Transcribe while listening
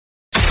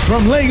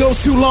From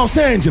Lagos to Los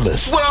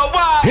Angeles,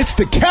 worldwide, it's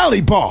the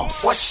Cali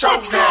Boss. What's your name?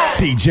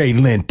 DJ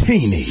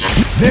Lentini,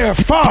 their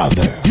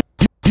father.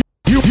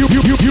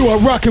 You are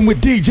rocking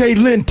with DJ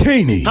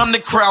Lentini. I'm the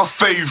crowd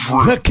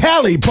favorite. The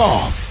Cali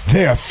Boss,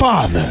 their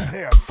father.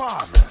 Their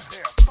father.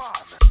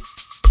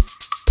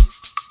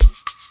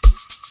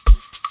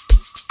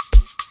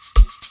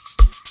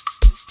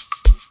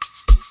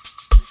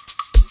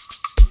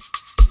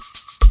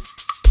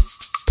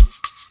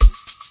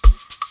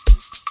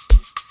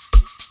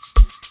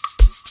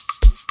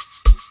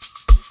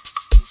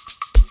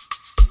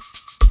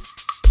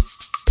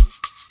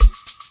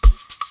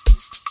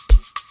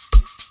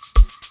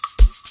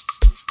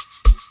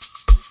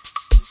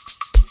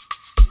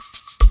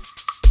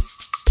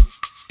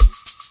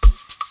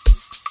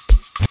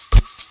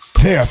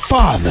 Their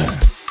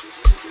father.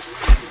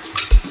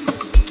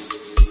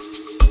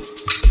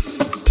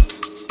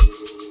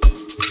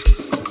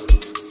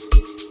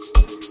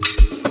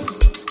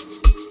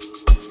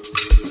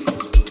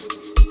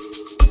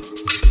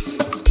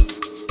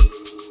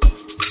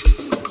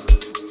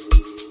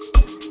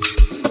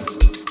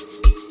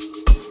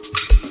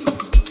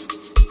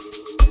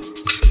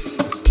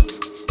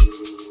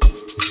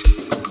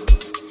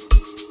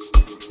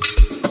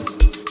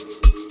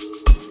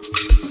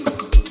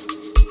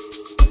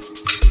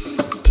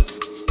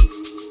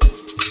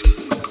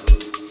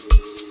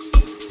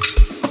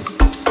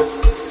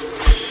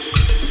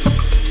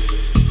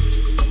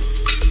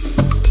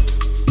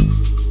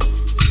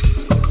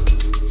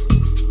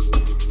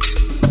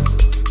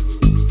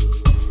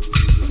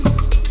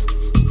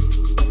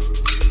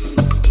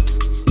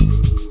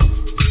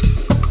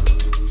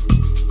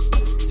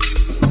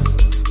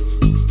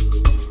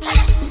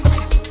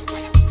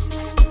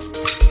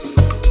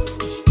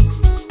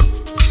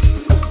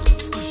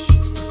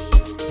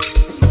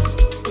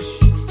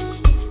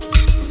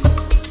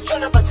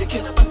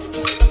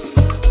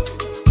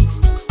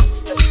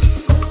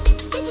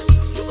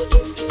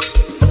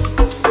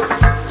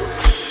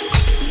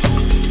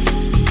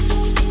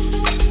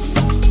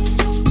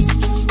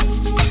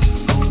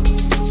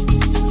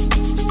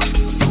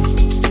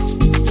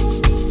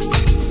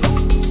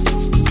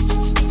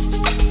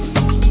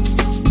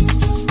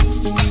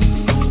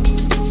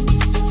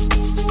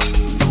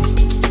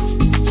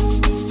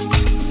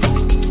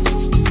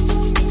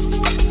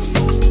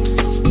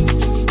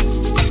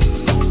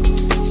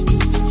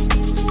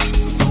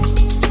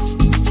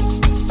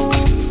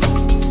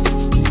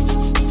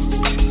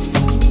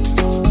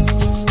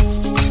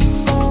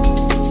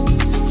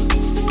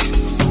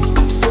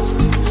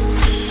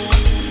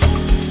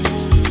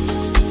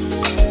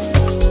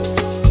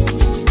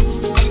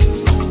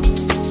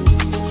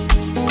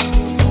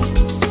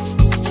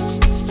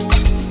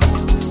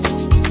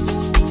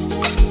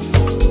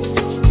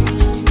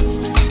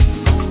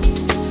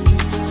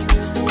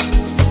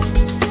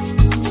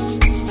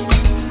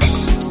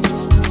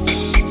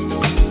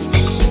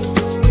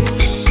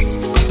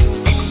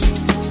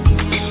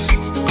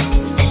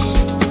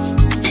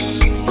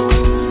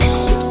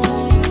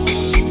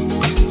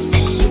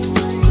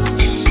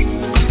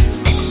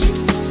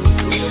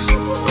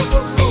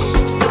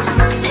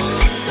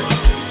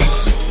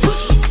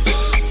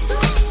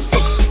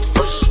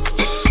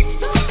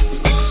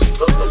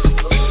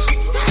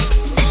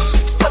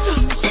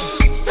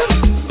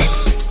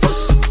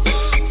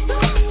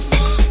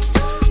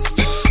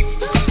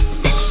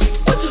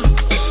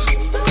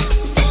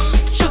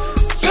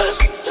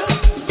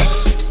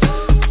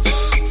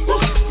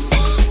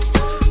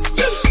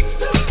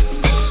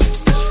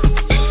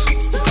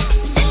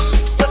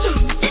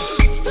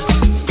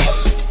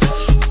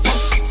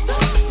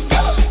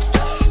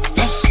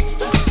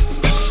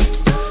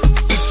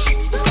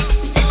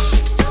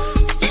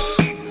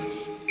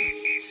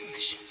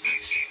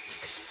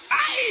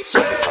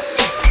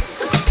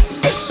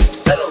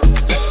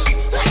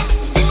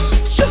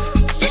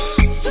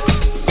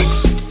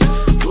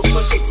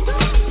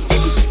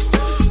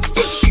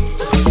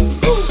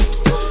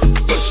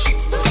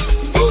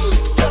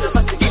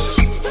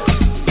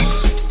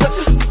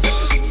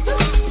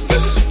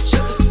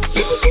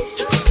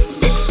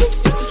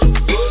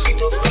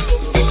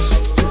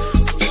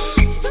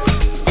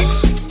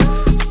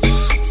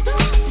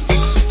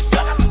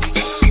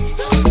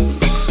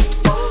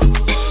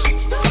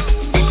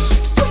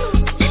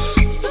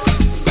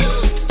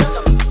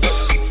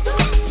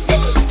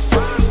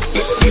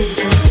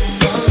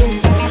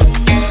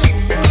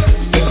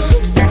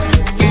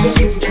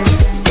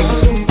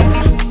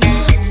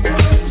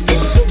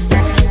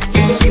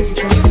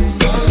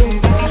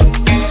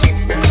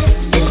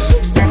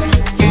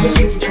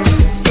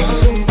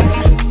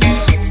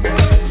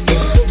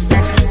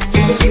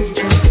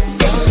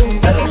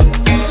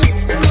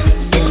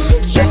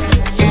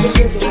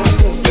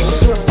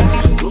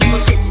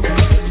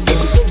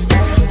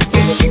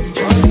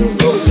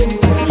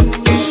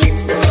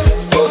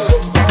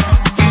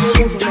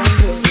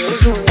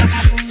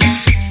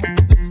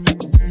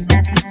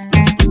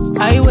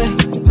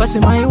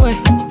 passing my way.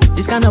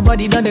 This kind of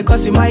body done they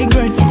cause you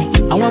migraine.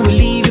 And when we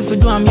leave, if you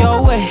do, I'm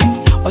your way.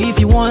 Or if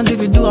you want,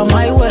 if you do, I'm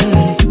my way.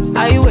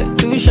 I way.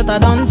 I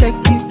don't take.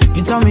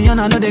 You tell me, and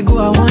I know they go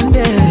out one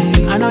day.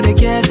 I know they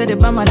care, say they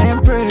buy my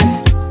damn pray.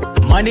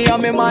 Money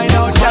on me mind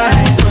all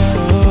time.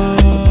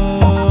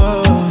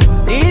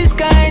 This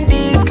kind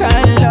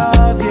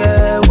love,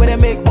 yeah, where they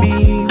make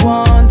me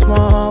want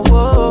more.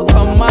 Whoa,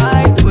 come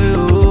my way.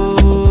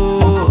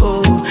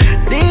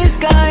 This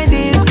kind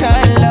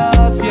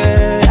love,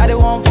 yeah, I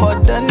don't want for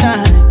the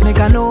night. Make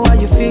I know how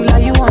you feel,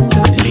 like you want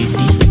to.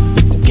 Lady,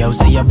 girl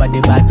say your body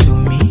back to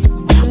me.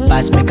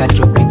 Pass make a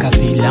joke, make a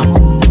feel I'm.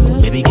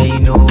 Baby girl, you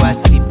know I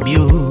see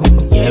you.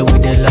 Yeah,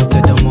 with the love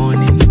to the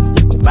morning.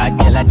 Bad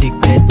girl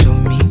addicted to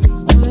me.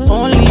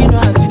 Only you know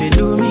how see they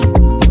do me.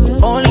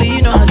 Only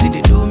you know how see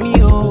they do me.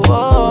 Oh,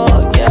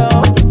 oh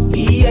yeah.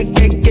 Yeah,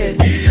 yeah.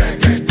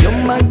 You're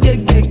my yeah.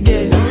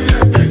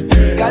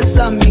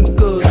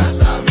 Casamigo.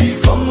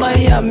 From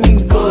Miami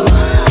go.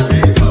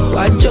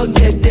 Watch you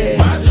get there.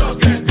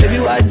 Baby,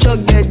 watch you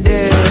get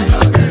there.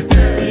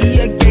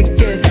 Yeah,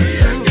 yeah.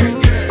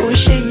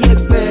 Push it,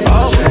 yeah.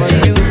 All for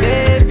you,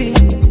 baby.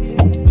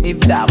 If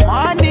that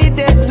money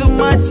there too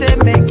much, say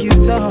make you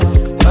talk.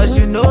 Cause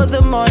you know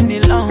the money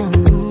long.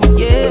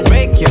 Yeah,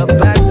 break your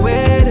back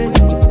with it.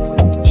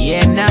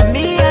 Yeah, now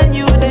me and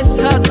you, they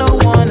talk, no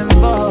one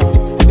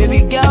involved.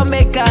 Baby girl,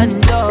 make I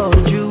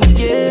indulge you.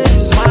 Yeah,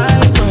 my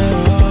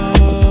world.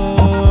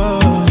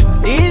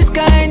 This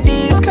kind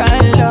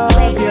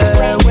love,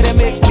 yeah, where they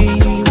make me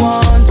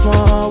want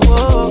more.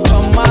 Whoa,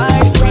 come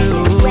my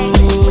way.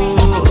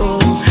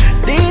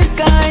 This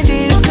kind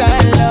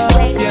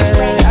love,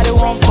 yeah, I don't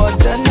want for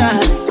the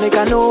night. Make I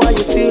know how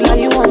you feel, how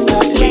you want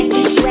that.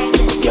 Lady,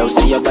 girl,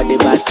 see your body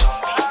back.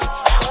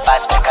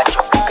 Pass make a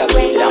joke, make a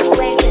feel I'm.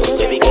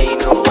 Baby girl, you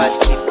know I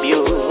see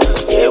you.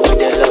 Yeah, with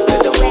the love of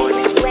the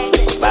morning.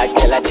 Bad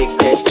girl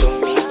addicted to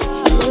me.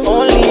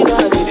 Only you know I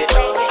see they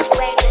do me.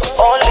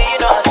 Only you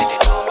know I see they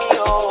do me.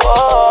 Oh,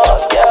 oh,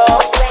 yeah.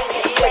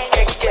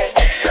 Yeah.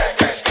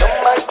 You're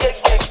my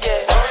yeah.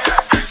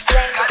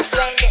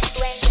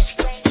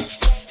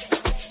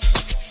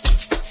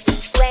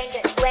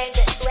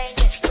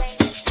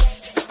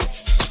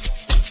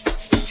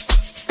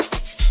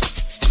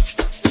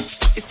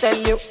 It's a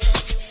look.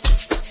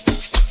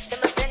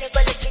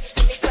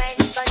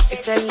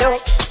 It's a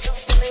look.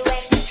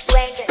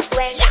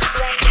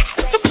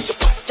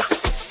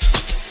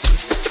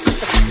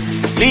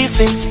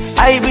 Listen,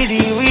 I be the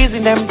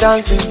reason them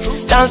dancing.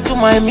 Dance to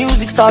my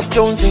music, stop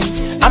jonesing.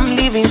 I'm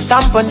leaving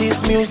stamp on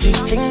this music.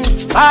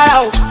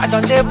 Para, I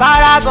don't dey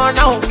paragon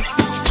now.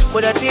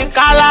 Put a thing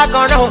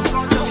calagon now.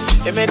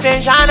 They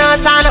maintain shana.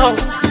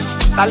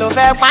 Kalo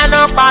fe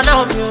pano.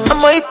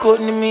 Amo iko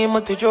ni mi mo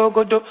te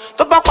jogodo.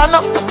 To ba pano,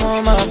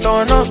 amo ma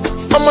tono.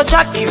 Amo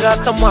Shakira,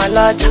 tomo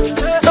alaja.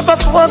 To ba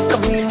fuck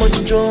me mo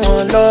jo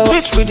lo.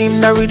 Sweet rhythm,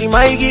 the rhythm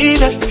I give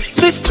them.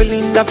 Sweet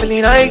feeling, the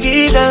feeling I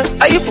give them.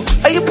 Ayipo,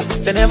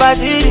 they never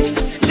see this.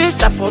 This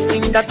type of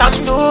thing that I'm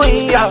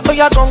doing, yeah. Oh,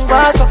 ya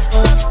gongwaso.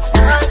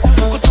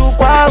 Kutu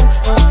kwao.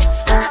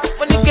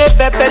 Money get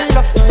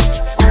bebello.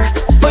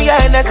 Oh, ya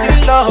NSC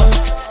love.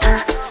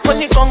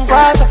 Money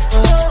gongwaso.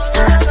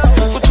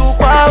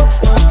 Wow,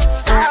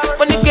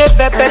 money get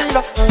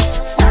bebello.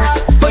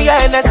 Oh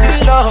yeah, NSC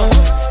love.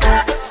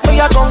 Oh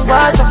yeah,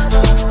 gongwaso.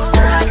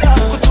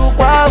 Kutu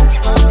wow,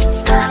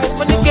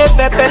 money get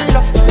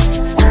bebello.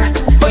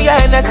 Oh yeah,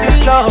 NSC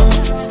love.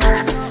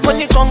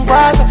 Money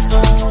gongwaso.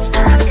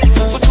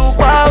 Kutu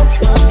wow,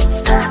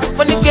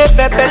 money get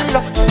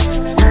bebello.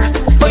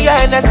 Oh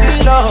yeah,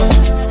 NSC love.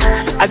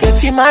 I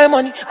get in my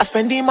money, I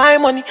spend in my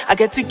money. I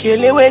get to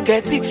kill away,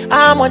 get it,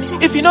 money.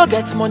 If you don't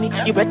get money,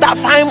 you better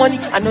find money.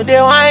 I know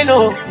they want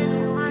know.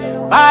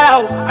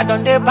 Para, I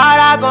don't dey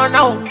paragon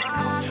now.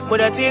 Put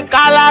a thing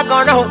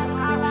calagon now.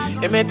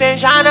 They maintain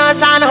shana.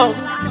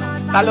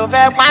 Kalo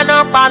fe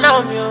pano.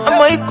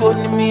 Amo iko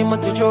ni mi mo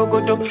te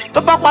jogodo.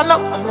 To ba pano,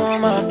 amo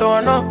ma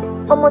tono.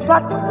 Amo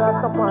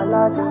Shakira, tomo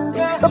alaja.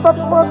 To ba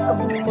fuck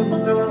me mo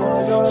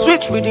jo.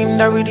 Sweet rhythm,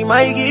 the rhythm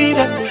I give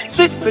them.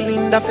 Sweet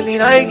feeling, the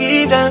feeling I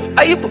give them.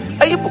 Ayipo,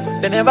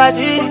 they never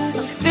see this.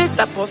 This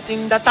type of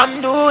thing that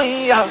I'm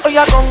doing, yeah. Oh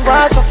yeah,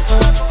 gongwaso.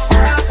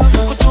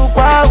 Kutu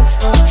kwao.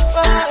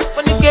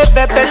 Money get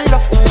bebello.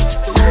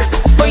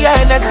 Oh yeah,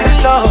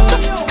 NSC love.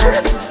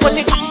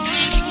 Money.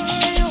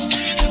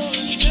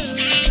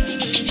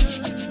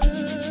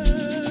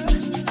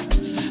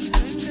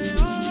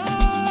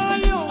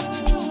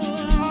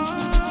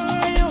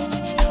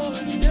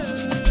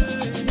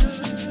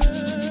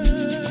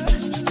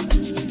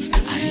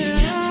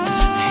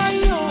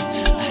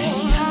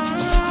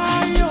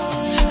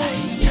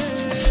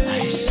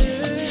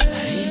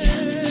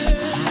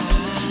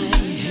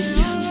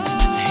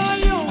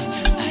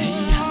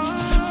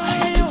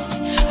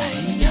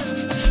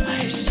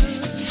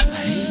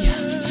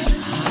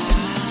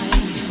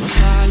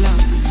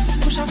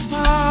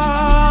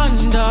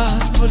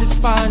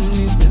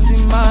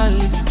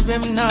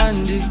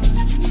 Mnandi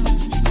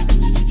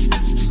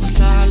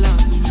Sohlala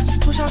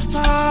Sipusha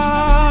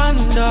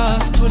spanda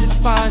Sipula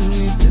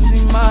ispani Senza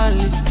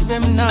imali Sibe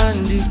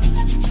mnandi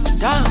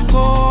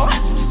Dango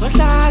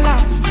Sohlala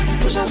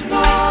Sipusha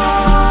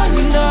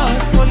spanda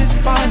Sipula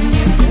ispani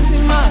Senza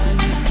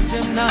imali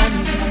Sibe mnandi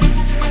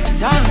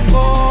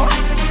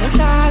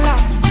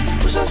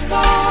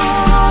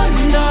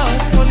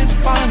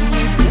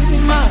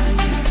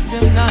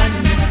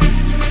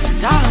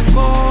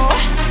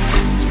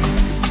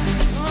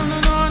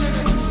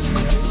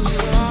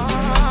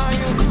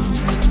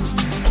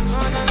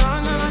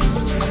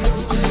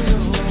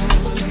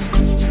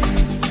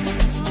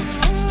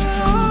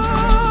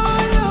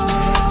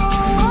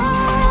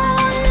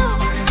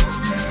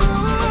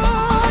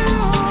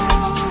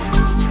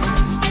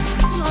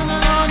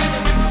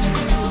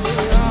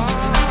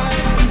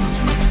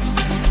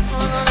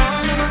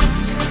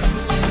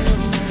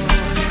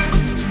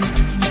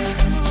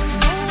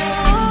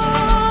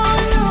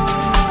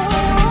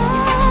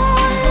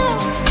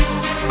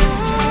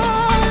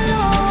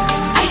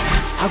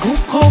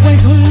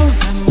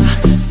wedluluzama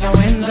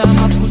sawenza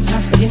amaphutha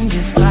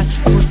siphinde siqala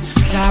futhi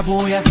mhlaba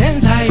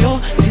uyasenzayo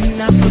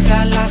thina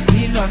sohlala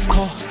silwa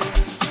qho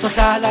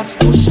sohlala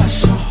sipusha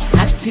sho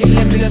athi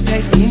le mpilo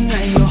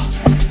siyayidingayo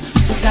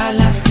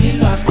sohlala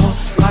silwa qho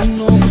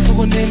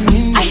sibanokusuku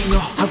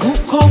neminiyo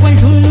akukho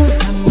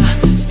wedluluzama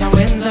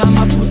sawenza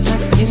amaphutha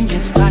siphinde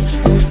siqala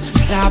futhi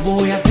mhlaba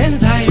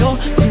uyasenzayo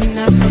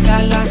thina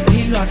sohlala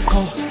silwa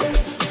qho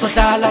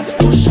sohlala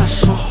sipusha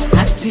sho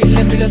athi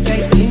le mpilo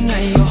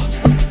siyayidingayo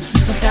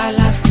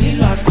sohlala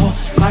silwa qho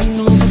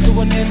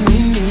sibanokusuku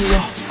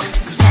neminiyo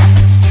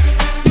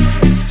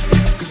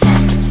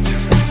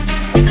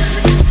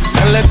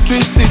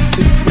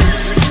Electricity,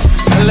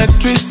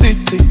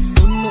 electricity,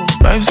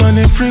 vibes on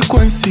a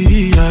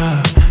frequency,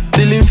 yeah,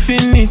 till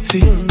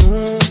infinity,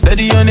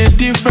 steady on a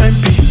different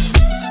beat.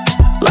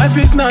 Life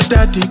is not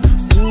that deep,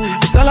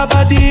 it's all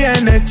about the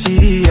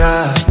energy,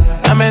 yeah,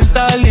 the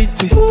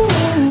mentality.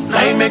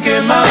 Now you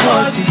making my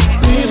body,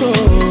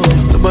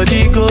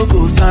 nobody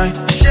go sign.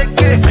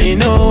 And you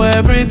know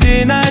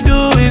everything I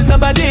do is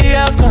nobody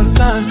else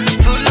concerned.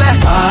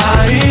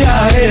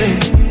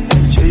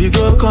 Sure you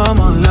go come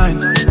online.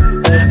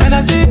 And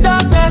I see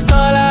darkness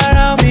all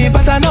around me,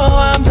 but I know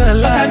I'm the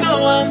light.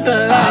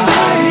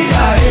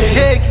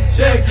 Shake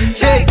it,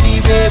 shake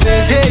it,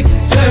 baby, shake it.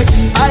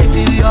 I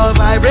feel your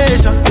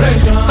vibration.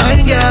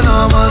 Fine girl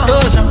on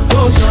motion.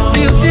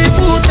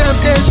 Beautiful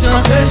temptation.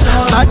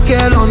 Hot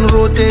girl on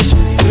rotation.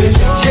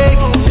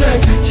 Shake it,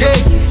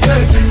 shake it,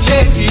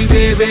 shake it,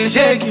 baby,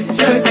 shake it.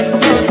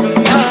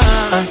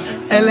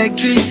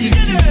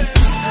 Electricity,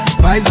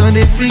 vibes on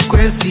the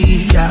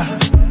frequency, yeah.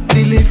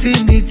 Till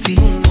infinity,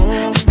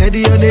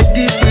 steady on a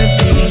different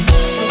beat.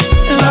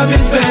 Love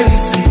is very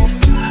sweet,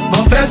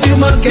 but first you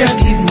must get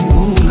the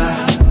moolah.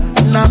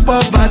 Na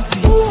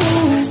poverty,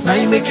 now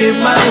you make it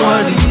my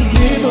worry.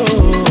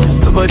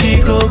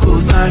 Nobody go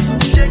sign.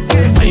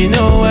 And you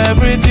know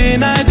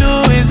everything I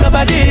do is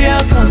nobody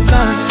else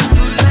concerned.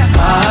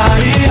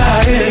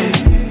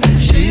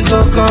 She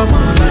go come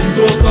online,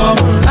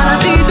 and I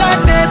see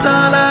darkness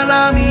all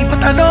around me,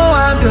 but I know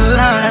I'm the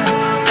light.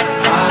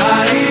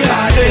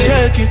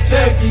 Shake it,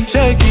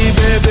 shake it,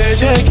 baby,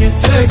 shake it.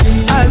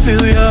 I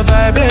feel your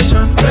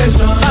vibration.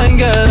 Fine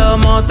girl on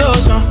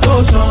motion.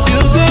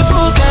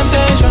 Beautiful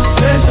temptation.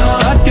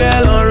 Hot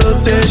girl on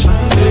rotation.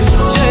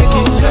 Shake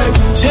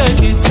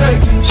it,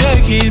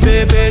 shake it,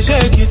 baby,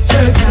 shake it.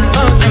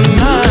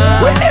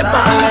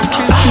 Whenever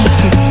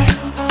electricity.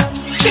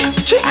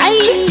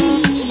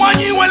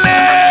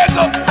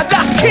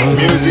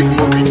 Music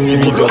movie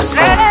TV your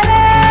sound.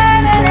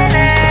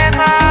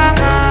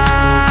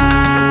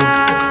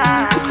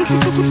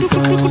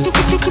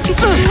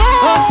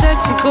 Oh,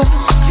 setico,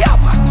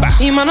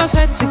 imano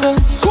setico.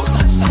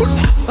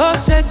 Oh,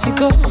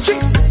 setico,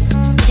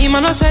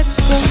 imano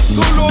setico.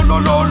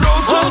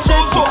 Oh,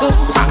 setico,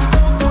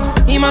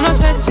 imano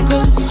setico.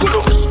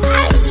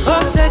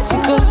 Oh,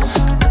 setico,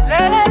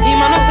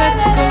 imano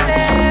setico.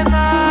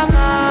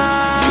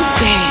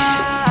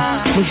 Dance,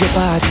 move your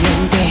body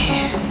and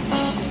dance.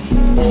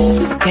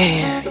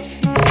 Dance,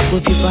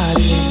 move your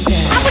body and dance.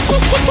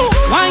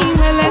 Wine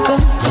velego,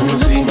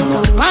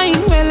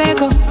 wine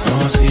velego.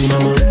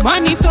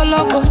 Manito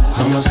loco,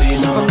 una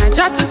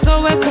jati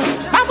so weko.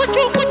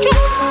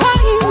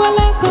 Wine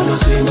velego,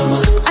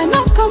 I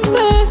not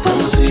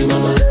complacent.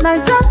 Na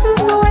jati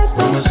so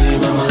weko.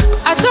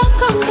 I don't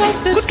come set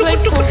this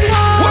place so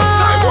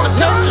far.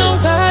 Don't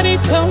nobody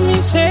tell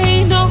me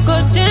say no go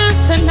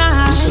dance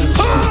tonight.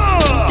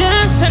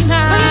 Dance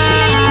tonight.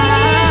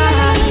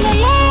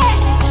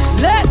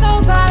 Let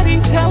nobody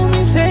tell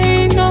me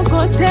say no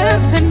go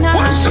dance tonight.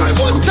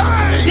 One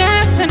time.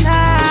 Dance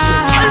tonight.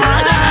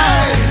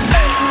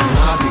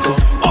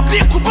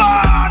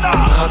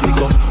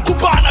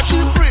 Cubana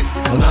chill prince.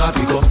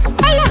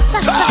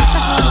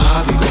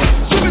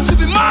 So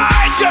be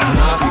my girl.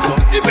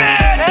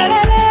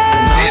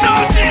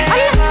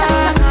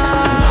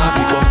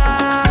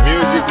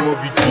 Music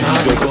mobile.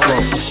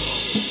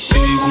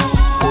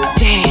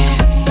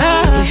 Dance,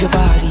 move your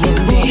body and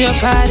dance. Move your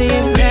body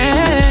and dance.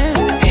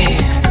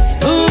 Dance,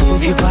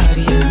 move your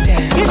body and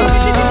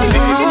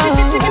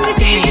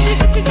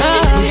dance.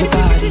 Dance, move your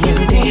body and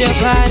dance. Move your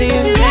body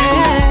and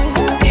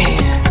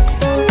dance.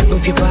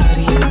 Move your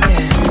body and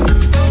dance.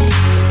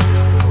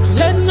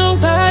 Let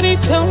nobody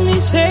tell me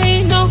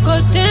say no go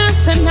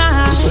dance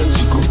tonight.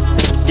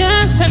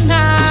 Dance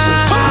tonight.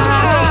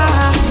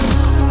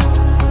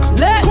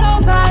 Let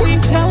nobody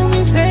tell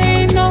me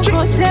say no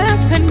go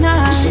dance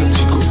tonight.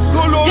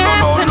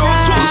 Dance tonight.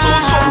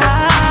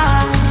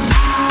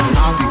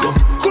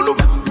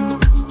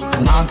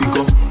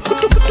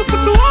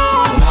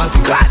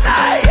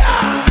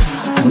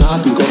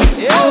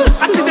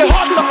 I see the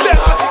heart of them.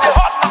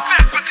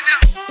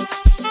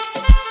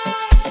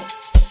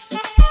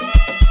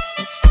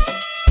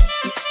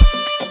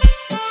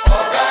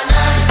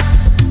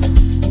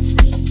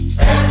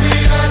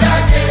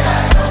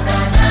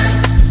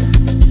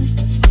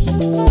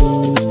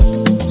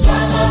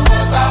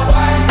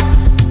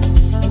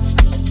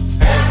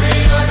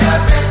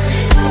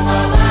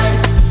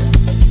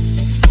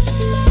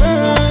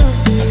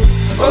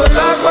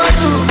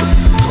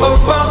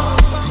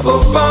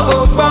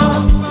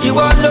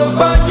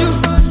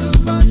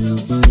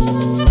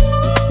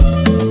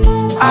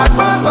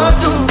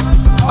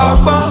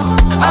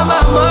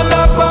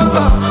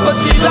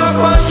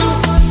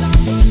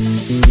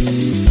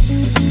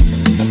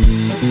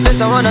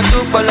 I wanna do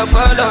polo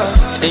polo.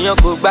 Then you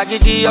go back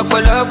it up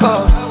polo.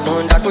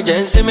 That to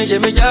just see me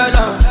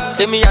jala.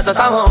 Take me out of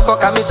sound,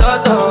 kami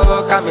soto.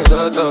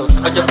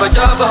 Ojo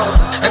jobo,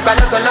 ekpa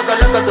loco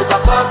to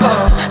bako.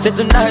 Say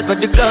tonight for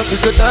the club we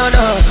go turn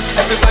up.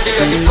 Everybody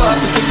ready for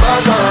the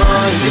pogo.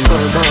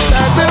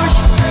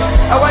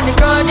 I want the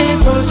gun in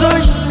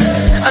position.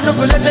 I no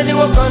go let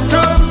anyone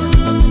control.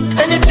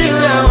 Anything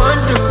I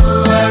want to,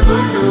 I go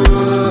do.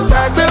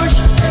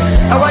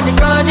 I want the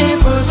gun in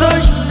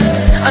position.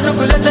 I no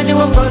go let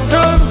anyone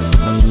control.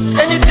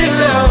 Anything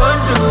I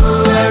want to,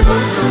 I go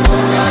do.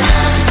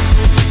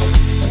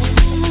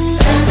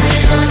 Every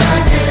other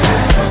day I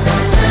don't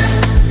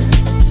balance.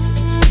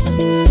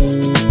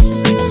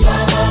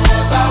 Some of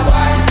us are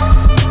wise.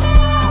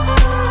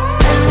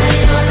 Every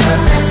other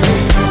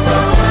blessing you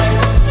are wise.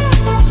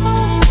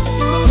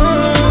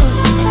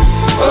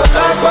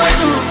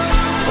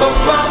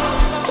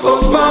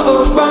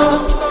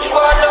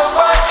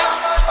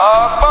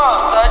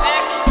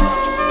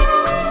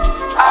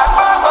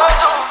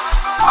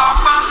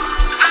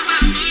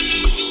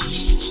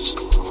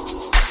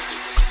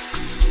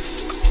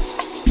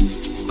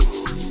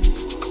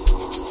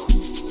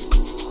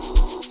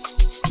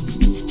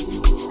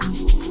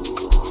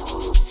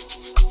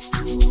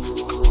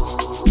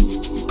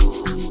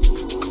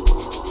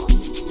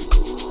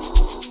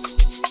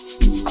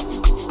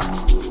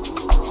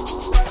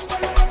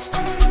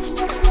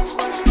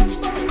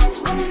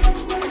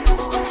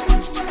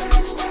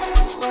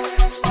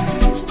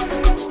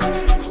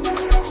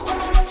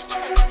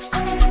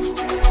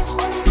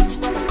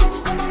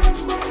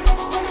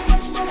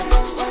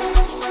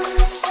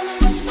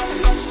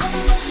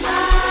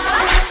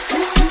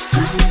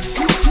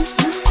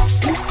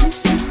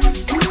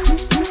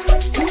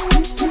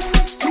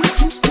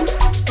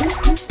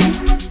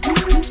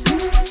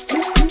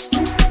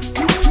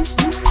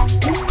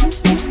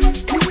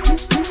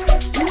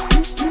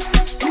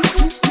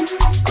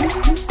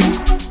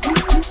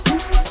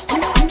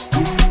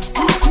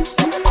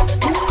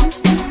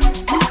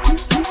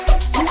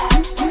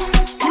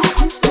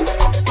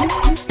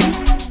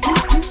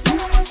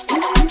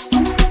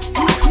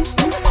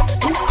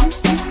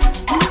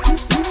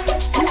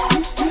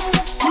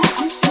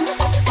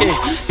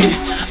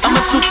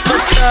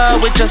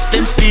 with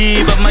Justin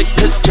Bieber,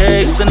 Michael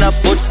Jackson,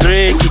 hapo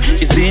Drake,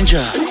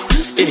 Izinja,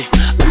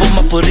 hapo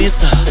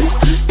Maporisa,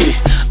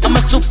 I'm a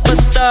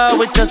superstar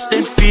with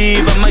Justin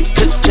Bieber,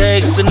 Michael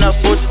Jackson,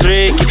 hapo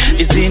Drake,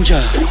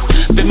 Izinja,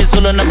 Bemi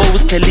solo na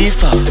Wiz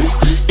Khalifa,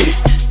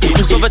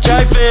 Ngisova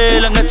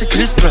chayivela ngathi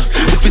Chris Brown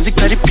ubhizi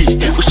Cardi B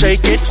ushaye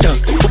get down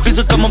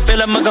ubhizi kama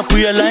mpela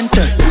makabuya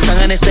London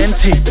hlangane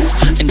senti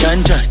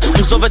endanjani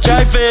Ngisova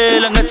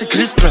chayivela ngathi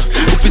Chris Brown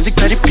ubhizi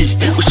Cardi B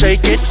ushaye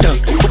get down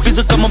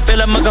ubhizi kama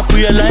mpela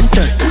makabuya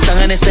London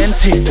hlangane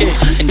senti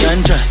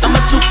endanjani I'm a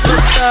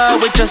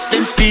superstar with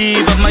Justin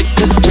Bieber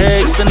Michael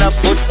Jackson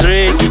hapo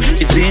Drake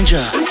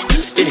Izinja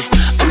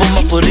abo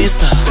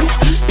Maporisa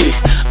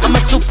I'm a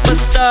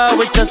superstar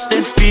with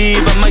Justin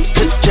Bieber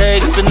Michael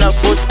Jackson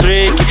hapo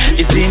Drake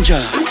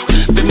Izinja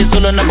Bemi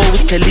solo na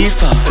Wiz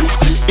Khalifa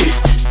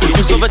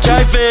Ngisova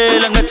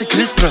chayivela ngathi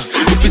Chris Brown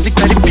ubhizi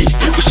Cardi B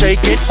ushaye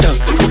get down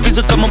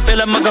ubhizi kama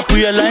mpela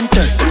makabuya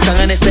London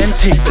hlangane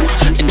senti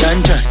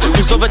endanjani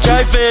Ngisova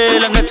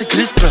chayivela ngathi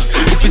Chris Brown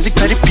ubhizi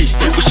Cardi B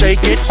ushaye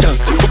get down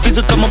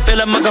ubhizi kama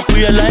mpela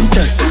makabuya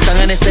London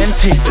hlangane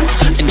senti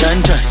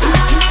endanjani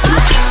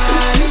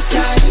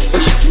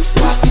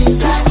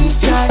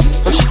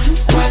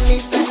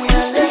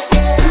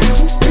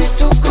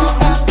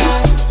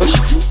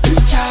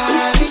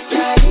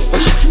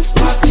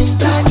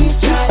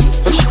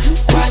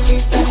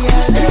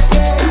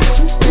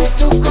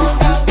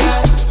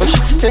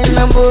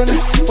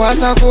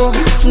Watako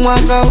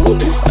mwaka huu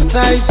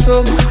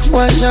wataisoma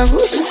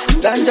washagushi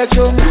ganja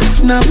choma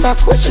na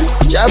pakusha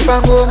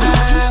chapa ngoma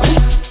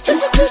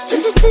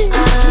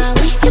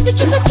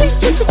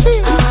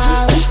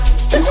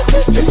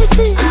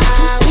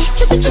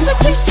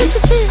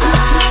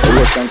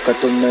Uwe sanka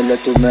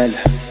tumele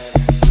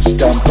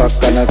Stampa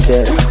kana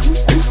kera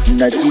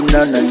na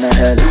jina na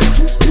nahela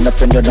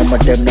napenda na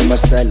madem na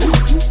masala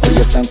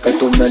Uwe sanka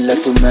tumele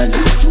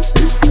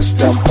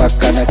Stampa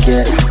kana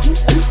kera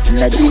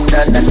na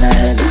jina na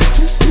nahela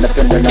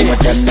napenda na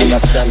madem na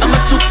masala I'm a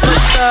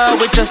superstar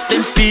with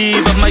Justin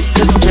Bieber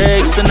Michael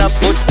Jackson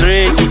hapo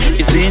Drake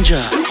Izinja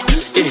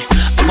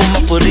abo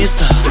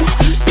Maporisa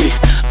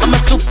I'm a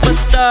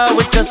superstar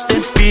with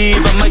Justin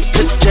Bieber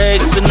Michael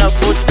Jackson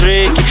hapo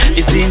Drake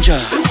Izinja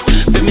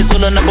Bemi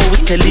solo na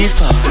Wiz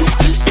Khalifa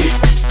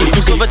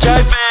Ngisova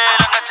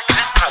chayivela ngathi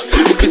Chris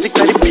Brown ubhizi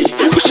Cardi B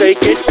ushaye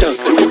get down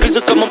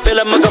ubhizi kama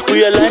mpela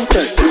makabuya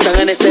London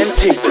hlangane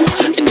senti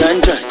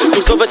endanjani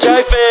Ngisova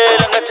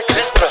chayivela ngathi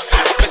Chris Brown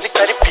ubhizi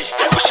Cardi B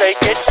ushaye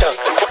get down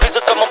ubhizi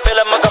kama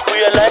mpela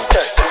makabuya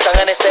London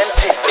hlangane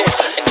senti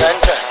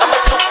endanjani I'm a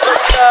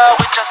superstar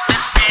with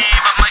Justin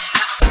Bieber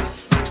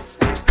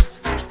Michael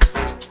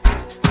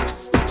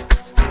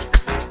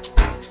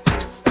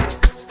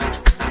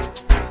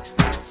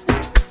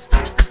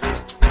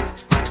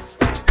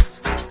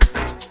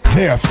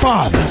Their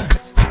father,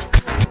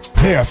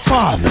 their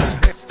father.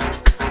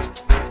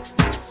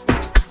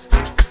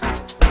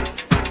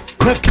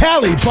 The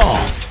Cali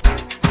Boss.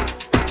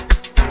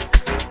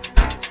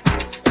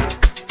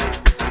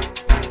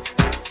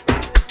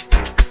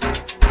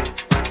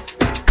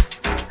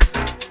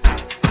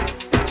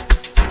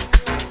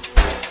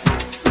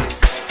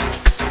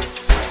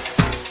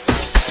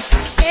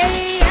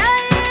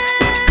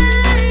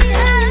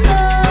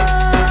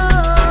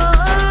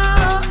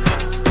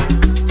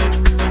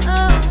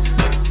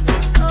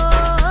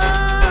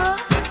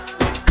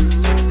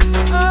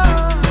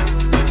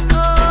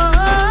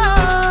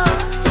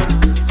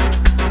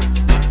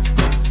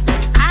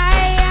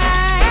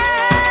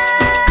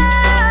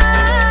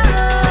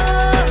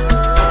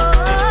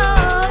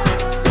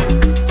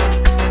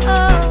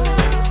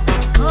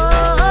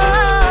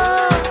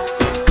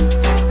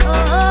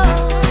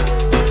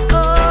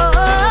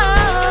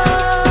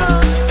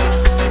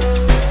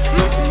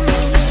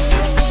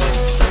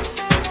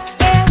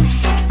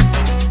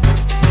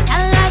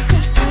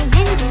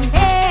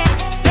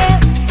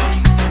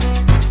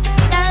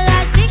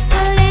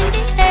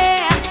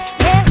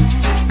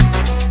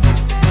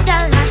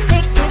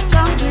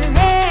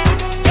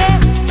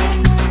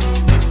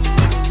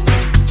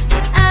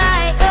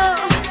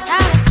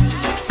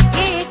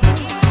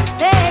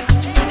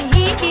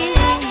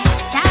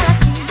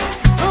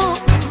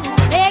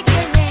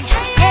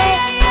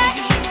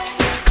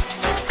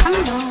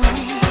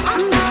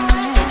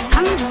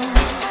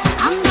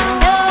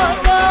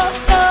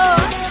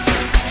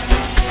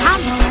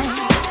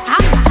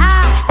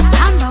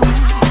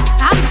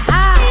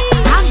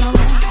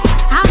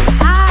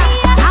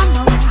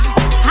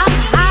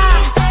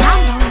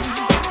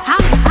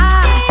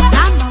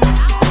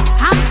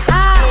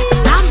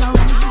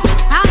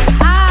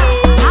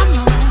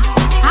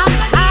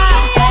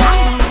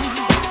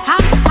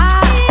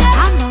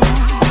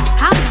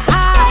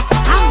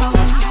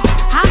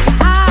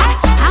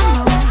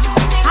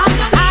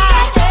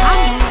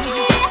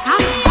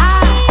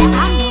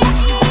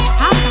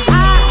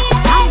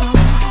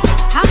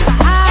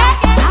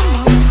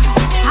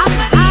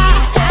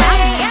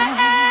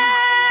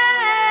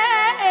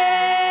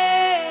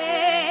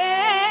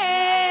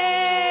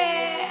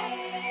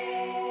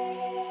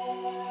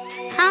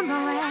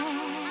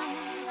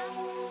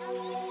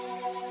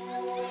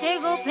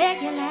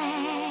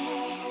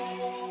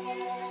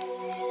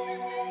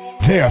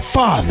 Their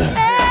father,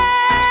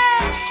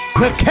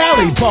 the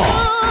Cali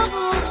Boss.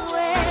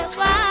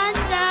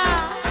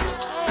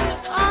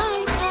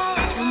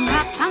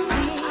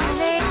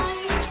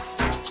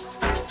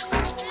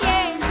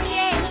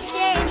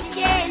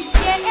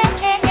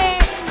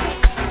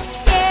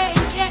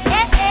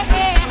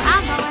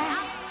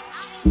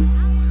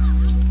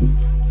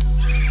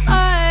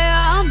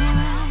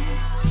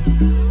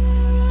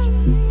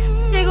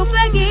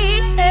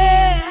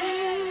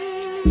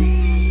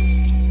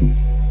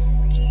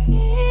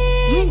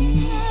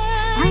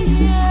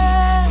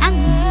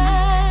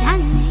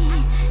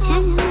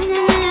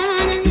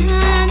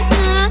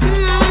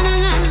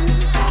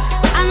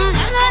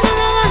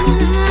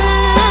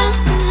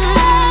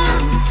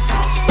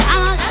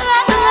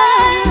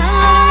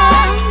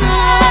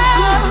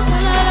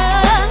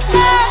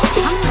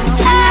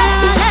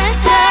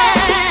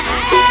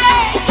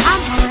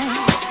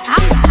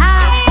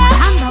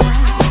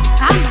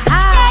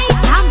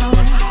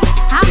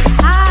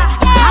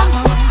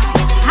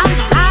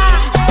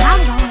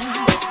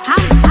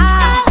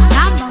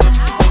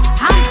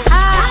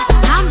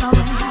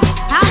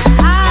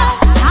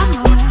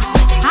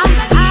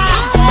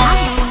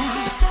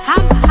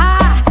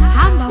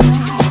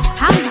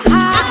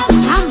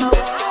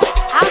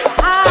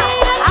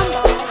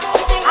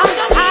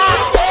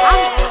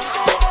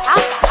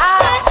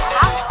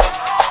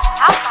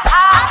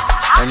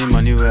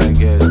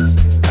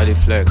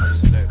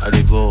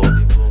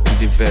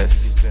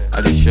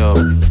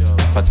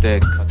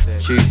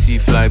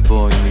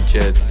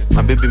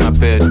 My baby, my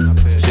pet,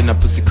 she na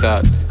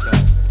pussycat.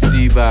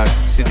 See back,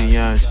 see the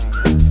yansh.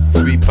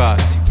 Free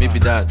pass, maybe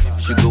that.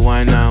 She go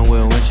wine and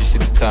well when she see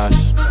the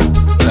cash.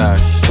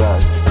 Cash,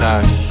 cash,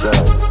 cash,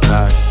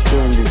 cash,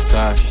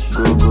 cash,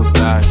 go go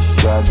cash,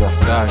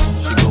 cash.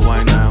 She go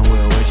wine and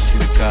well when she see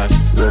the cash.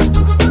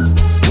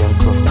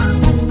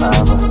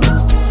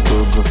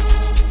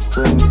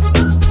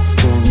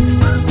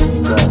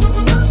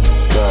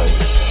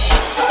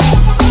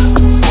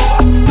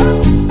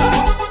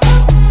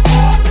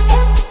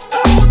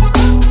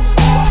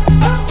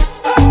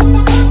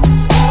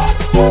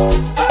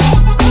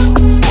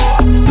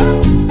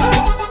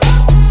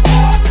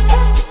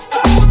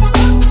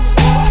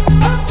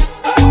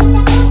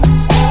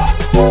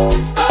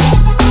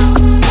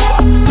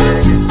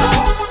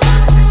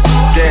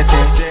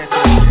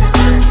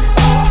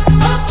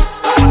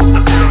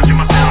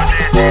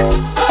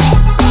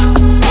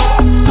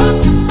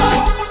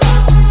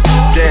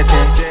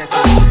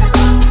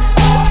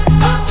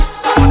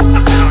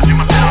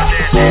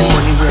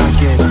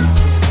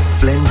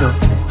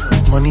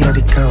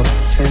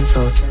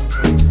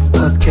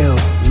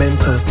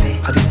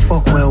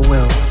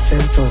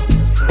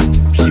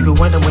 She go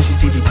wind up when she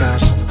see the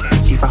cash.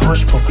 If I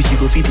hush puppy, she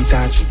go feed the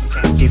touch.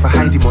 If I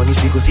hide the money,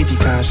 she go see the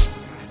cash.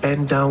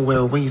 Bend down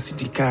well when you see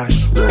the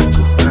cash.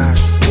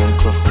 Cash,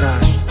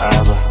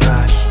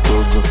 cash,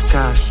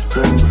 cash,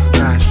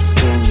 cash,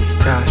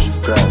 cash,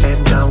 cash.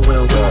 Bend down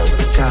well when you see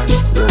the cash.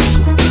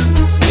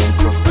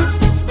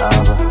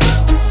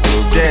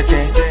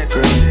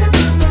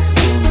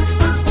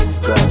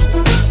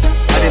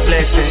 I dey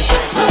flex it.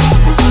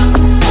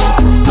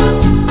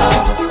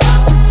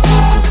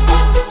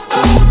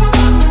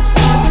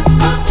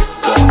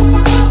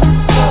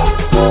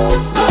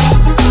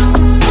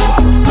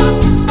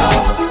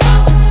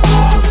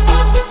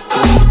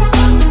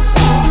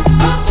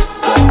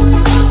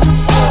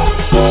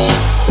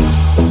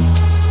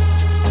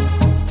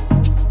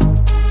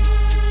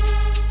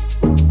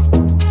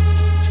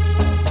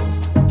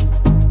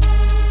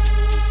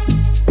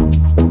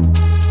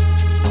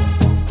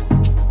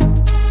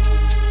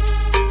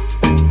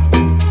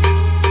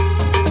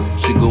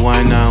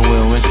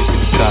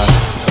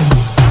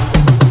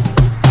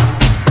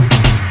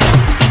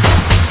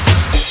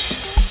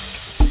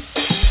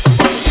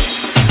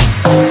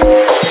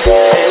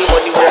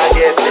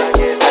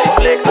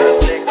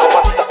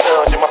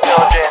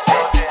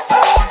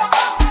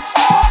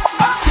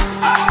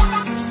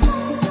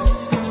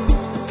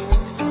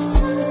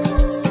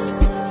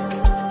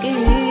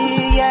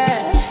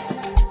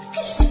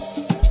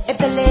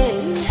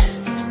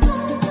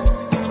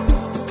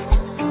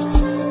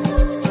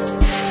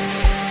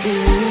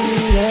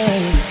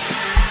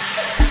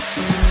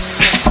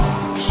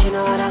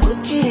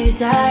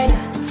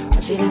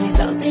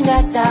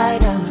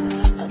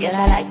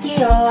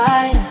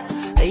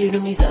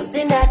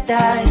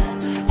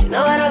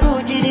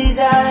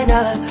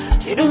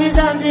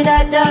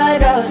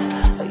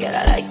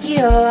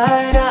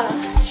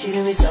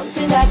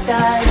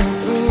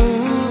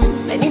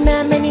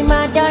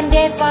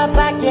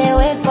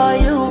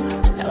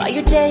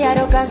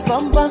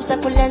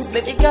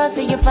 Baby girl,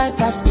 say you find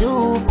past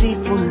two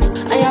people.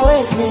 And you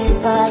always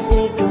make past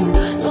it too.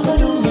 Don't go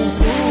do me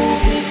school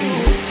people.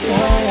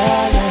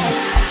 Yeah.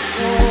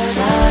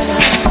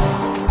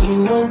 You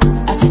know,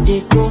 I said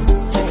they go.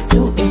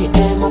 2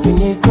 a.m. up in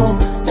the go.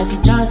 That's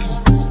a Johnson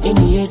in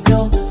the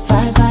door.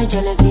 5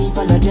 Jalebi,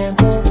 follow them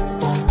go.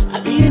 I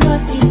be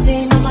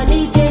noticing, mama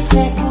need they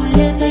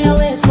circulate when your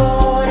waist go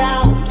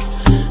round.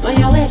 When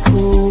your waist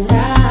go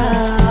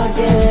round,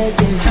 yeah.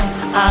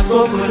 I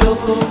go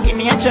loco, give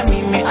me a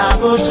chummy, me I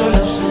go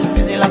solo.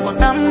 Busy like a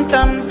tam.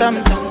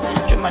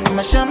 Chumani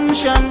ma sham.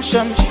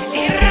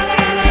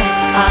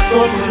 I go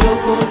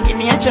loco, give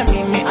me a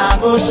chummy, me I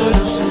go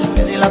solo.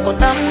 Busy like a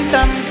tam.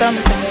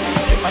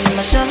 Chumani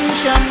ma sham.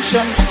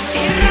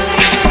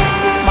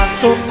 My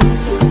soap,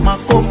 my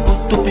coco,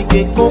 to pick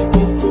a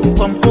coco,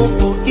 from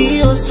coco,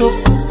 io soap.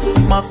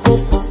 My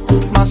coco,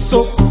 my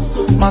soap,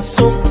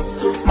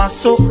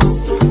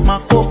 my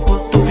coco,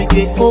 to pick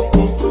a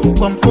coco,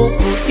 from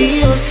coco,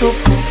 io soap.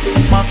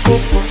 My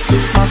coco,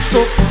 my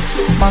soap.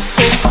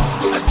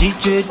 A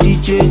DJ,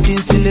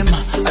 din silema.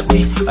 A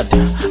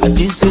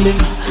din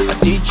silema. A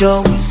DJ,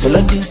 sell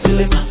din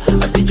silema.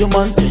 A DJ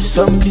man,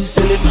 some din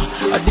silema.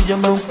 A DJ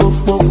man,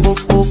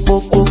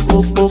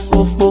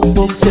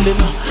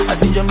 silema. A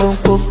DJ man,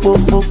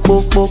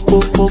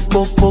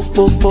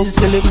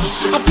 silema.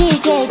 A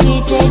DJ,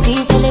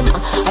 din silema.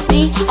 A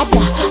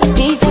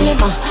din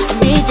silema. A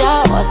DJ,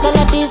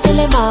 saladi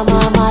silema.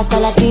 Mama,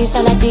 saladi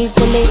silema.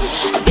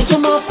 A DJ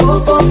man,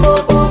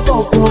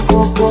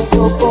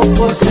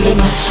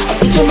 Selema, I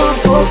get your mom,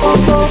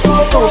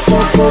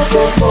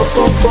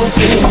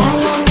 Selema.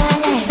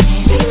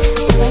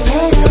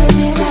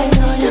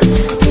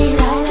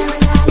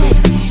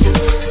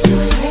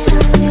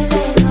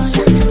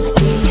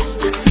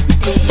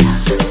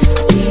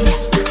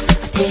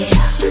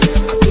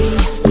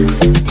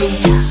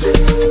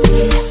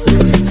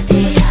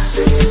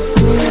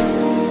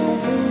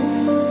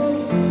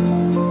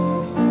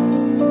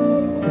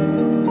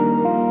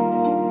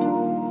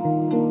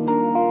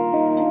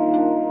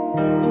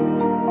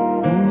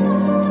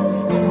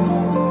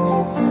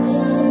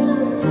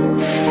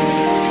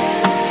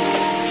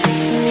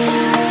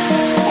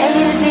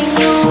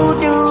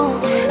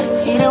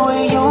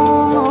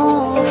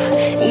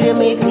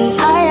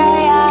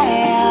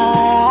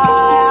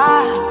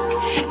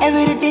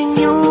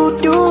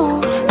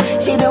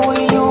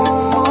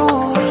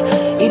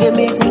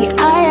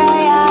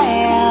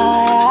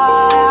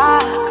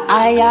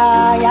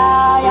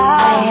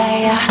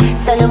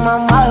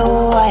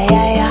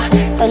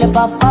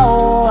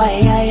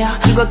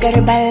 Get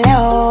it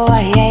below,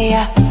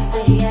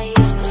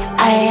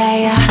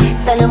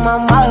 tell him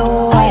mama,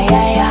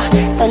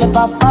 tell him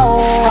papa,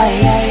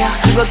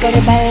 go get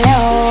it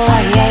below,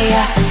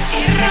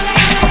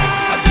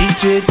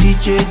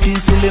 DJ, din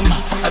silema,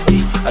 a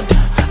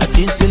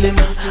din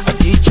silema, a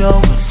DJ,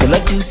 sell a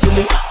din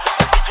silema,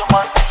 a DJ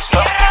man,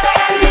 some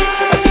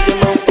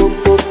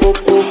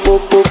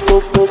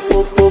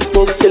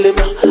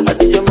silema, a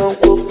DJ man,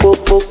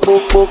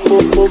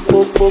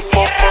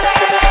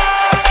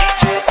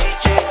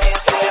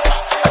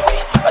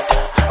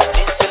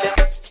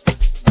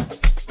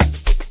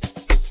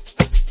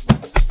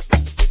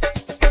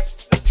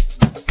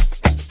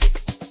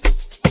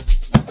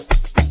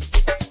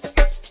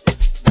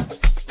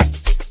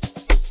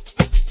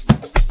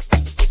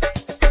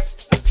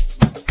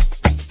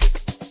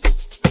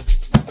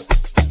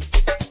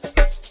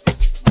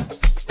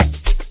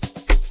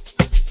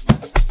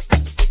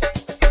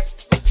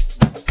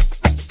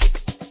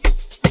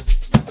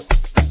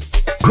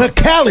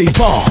 Valley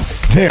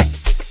Boss, their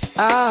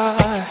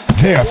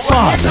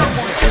father.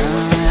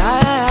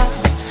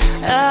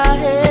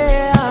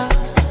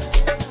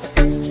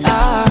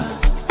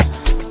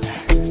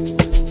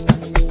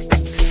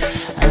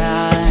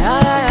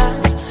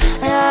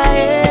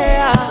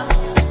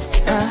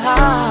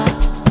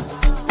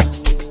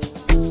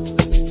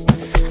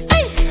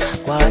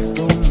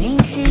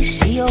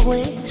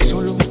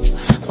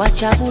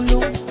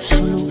 Wajabulu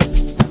sulu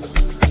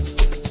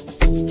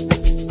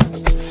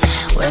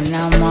when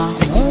I'm a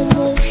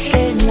mumu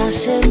she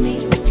nase mi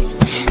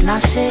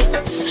nase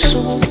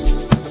su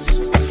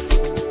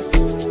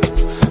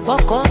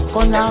Poco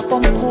kona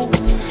pomku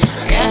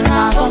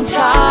yena son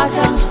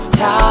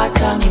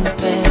tata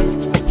nimpe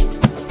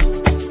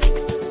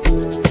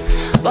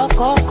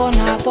Poco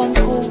kona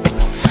pomku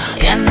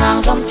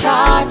yena son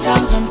tata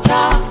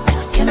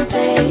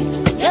nimpe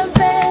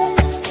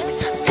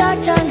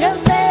tata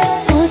nimpe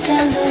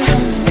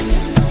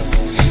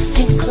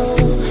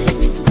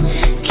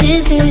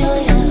Kizi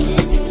oya,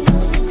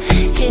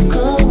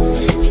 kiko,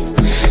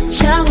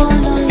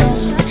 chawono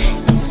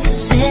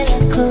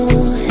insiseko.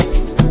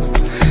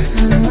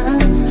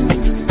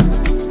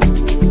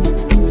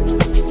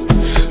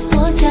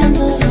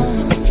 Utandolo,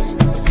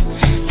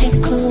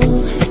 kiko,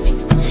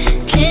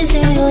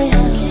 kizi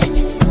oya,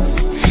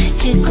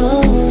 kiko,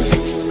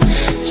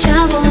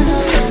 chawono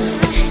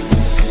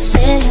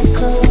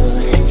insiseko.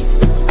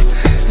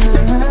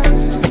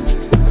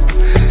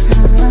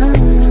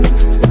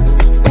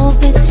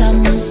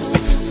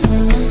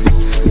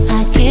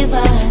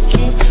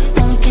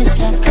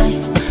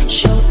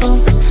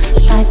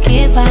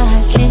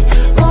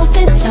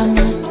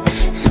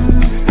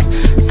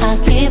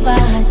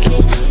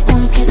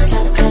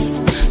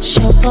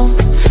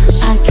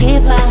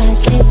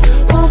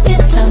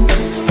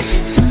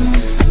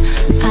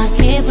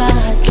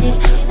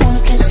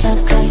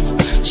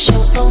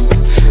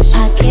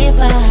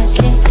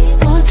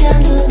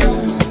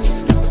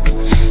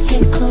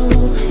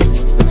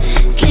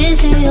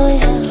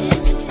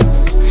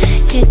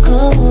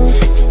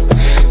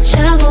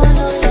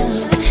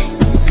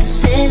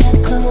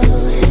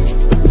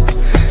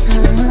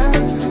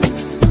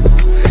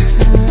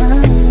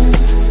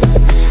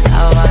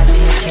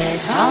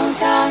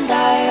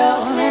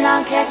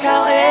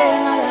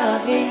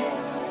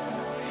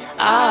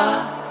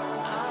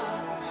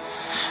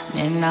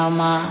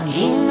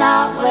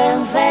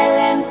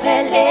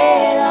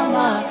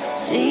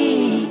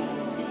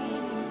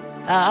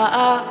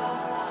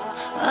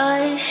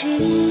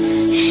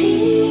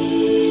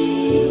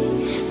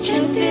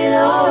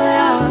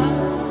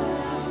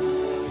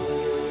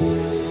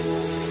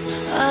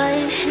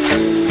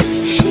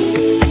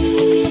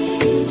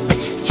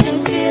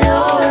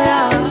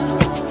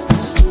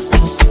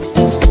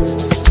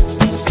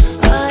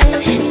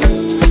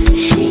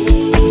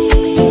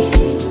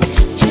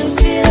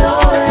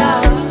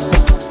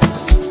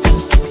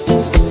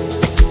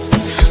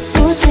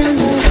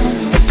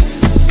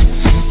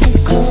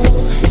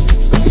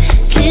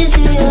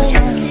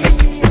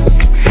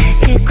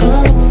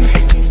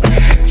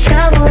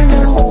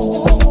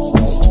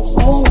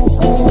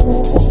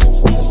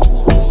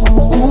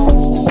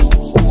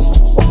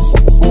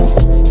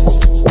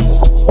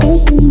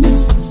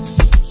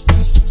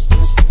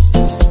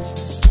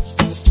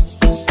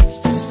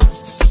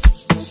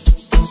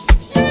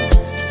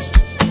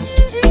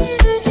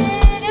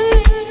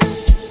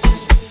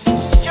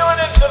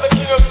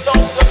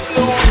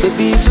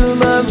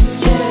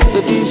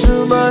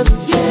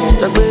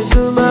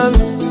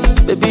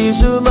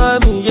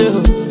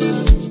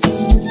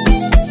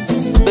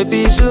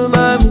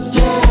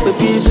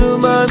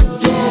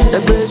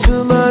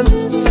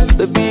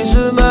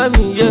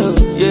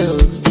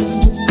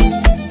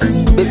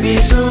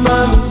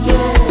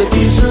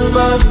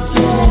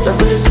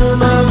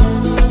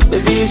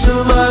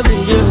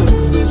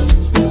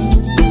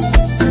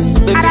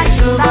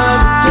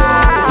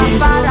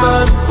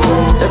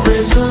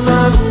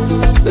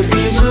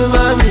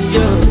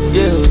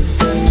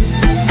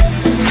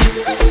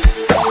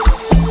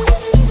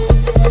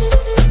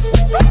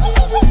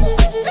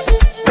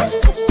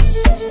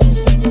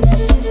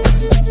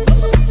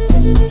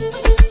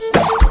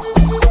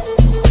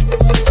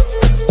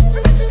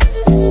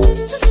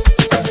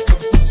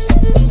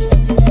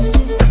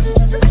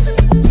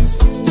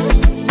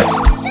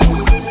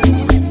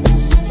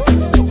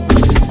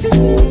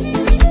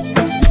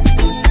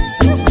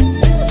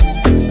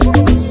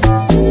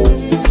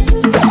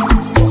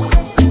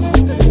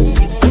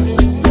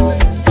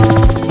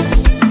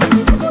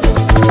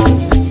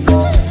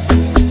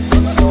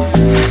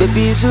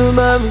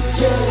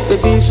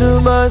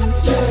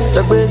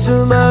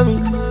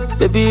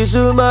 Baby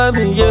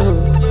Zumami, yeah.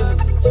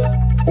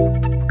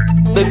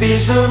 Baby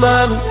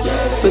Zumami,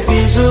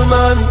 baby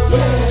Zumami,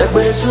 that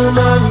way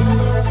Zumami,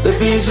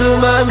 baby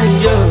Zumami,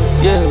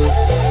 yeah, yeah.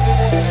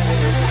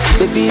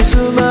 Baby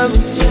Zumami,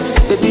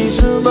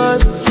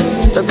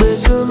 that way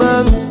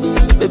Zumami,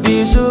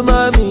 baby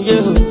Zumami,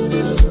 yeah.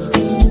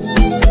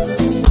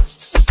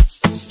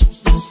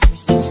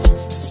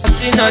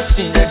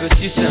 nothing, I go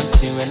see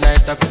something. When I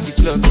talk with the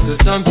club, we go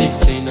turn big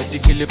thing. Not the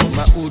killer for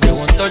my hood, they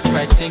won't touch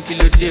my thing.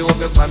 Kilo day,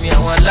 won't for me, I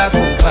want laugh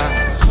over.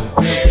 So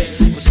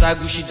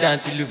Usagushi down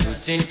till you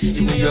routine.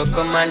 Even your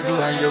commando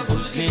and your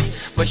Gosling.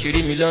 But she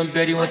read me long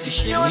berry, want to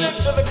share me.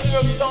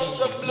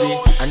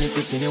 I need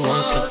to give me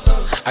one shot.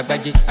 I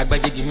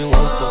give me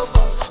one cup.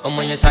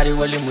 Ọmọ yẹn sáré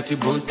wọlé mo ti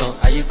bò ń tán.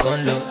 Ayé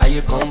kan lọ,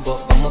 ayé kan bọ̀.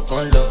 Ọmọ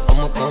kan lọ,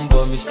 ọmọ kan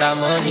bọ̀. Mr.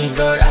 Money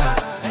lọ́ra.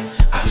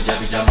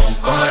 Àbíjàbíjà mọ̀ ń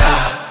kán rà.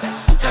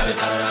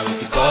 Jàbẹ̀tà rọra mo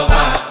fi kọ́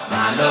bá.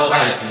 Màá lọ wá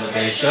ìfún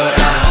ọ̀gá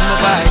ìṣọ́ra. Tí mo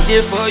bá dé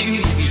for you,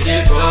 you be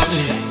there for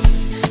me.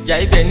 Jà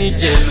ibẹ̀ ní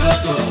jẹ̀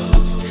lóto.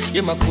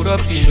 Yé máa kúrọ́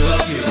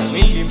Pinocchio.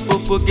 Mi lè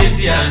pópó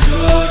kéésì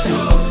àndójò.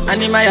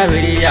 Ánímáyà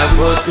wèrè ya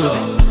fọ́tò.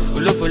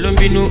 Olófo ló ń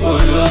bínú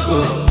ológo.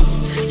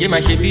 Yé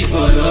máa ṣe bí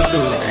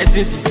olódò.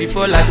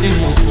 1964 láti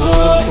mú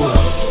kókó.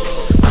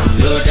 I'm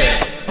loaded,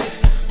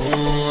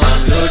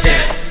 I'm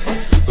loaded.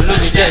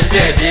 Olómi jẹ́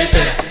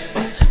débẹ̀.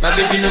 My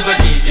baby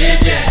nobody dey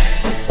there.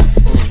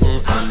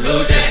 I'm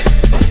loaded,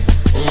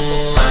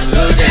 I'm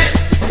loaded.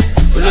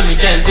 Olómi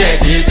jẹ́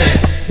débẹ̀.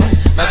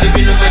 My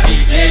baby nobody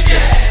dey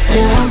there.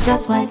 They want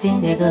just my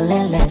thing, they go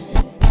learn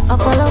lesson.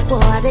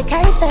 Ọ̀pọ̀lọpọ̀ I dey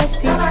carry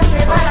festive.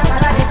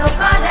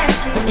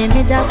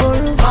 Èmi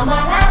dàgbòrú.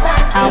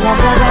 Àwọn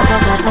blogger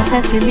tó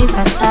fẹ́ fi mí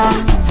pàṣà.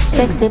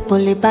 Sex dey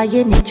pòlè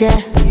báyé mi jẹ́.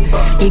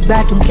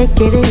 Ìgbádùn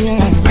kékeré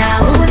yẹn. Na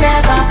who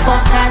never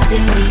fuck out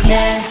in the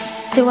air.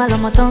 Tiwa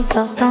lọmọ tó ń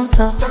sọ.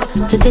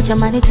 To take your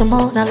money to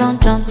more na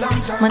London.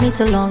 Money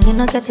too long, you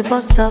no get the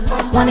bus stop.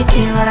 Wọ́n ní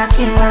kí n rọra.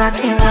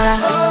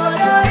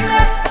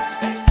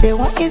 They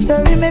want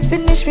history, may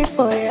finish me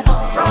for ya.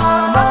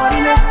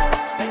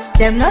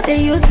 Them not they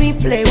use me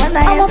play when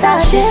I enter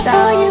shit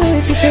for you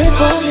if you pay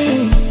for me.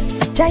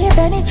 Jaya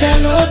Benny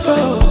Jaloto.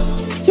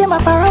 Yeah, my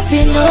parrot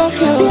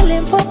Pinocchio.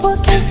 Feeling Popo,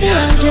 Kissy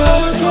and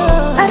Jojo.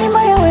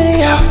 Animaya with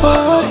your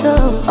photo.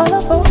 All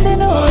of them they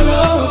know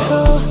loco.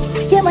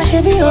 Yeah, my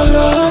Chevy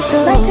Oloto.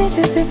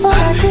 1964, I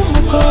see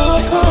my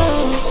Coco.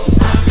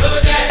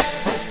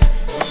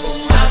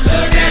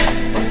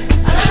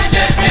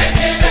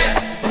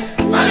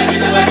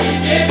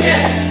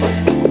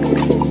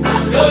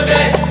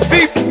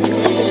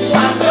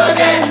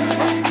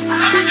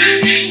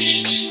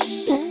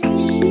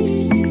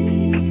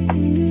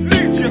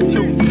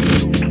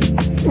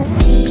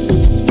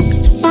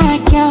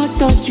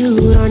 Don't you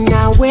run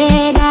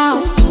away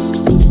now.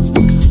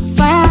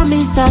 Fire me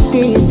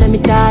something, send me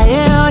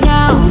tired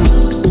now.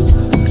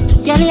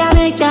 Girl, you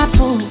make that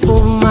boom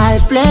boom my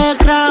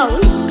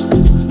playground.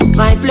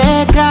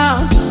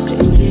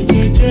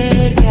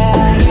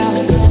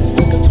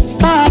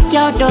 Back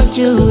out, don't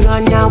you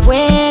run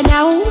away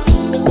now.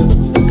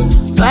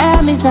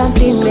 Fire me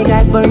something, make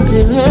I burn to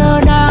hell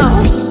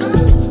now.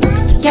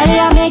 Girl,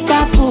 you make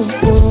that boom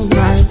boom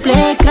my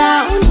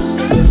playground.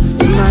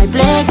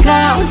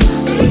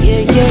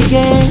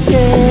 Yeah.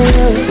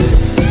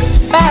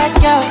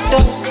 Back out,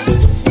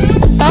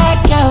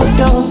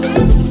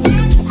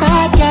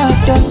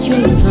 don't you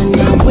run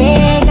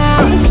away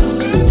now.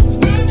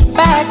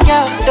 Back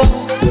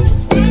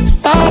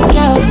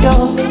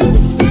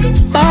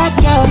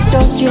out,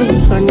 don't you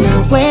run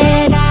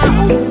away now.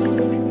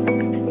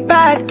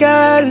 Bad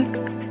girl.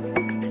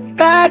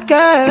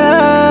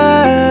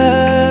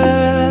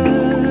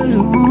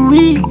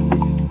 Ooh-wee.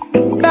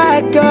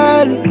 Bad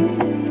girl.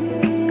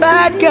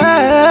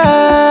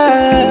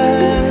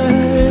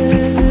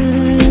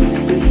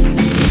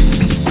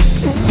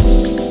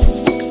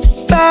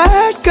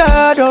 Bad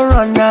girl, don't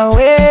run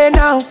away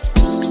now.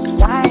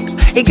 Why?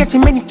 It gets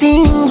many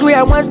things where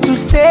I want to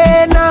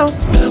say now.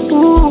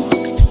 Ooh,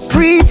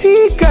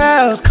 pretty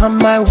girls come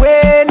my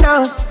way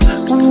now.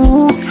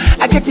 Ooh,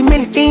 I get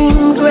many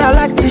things where I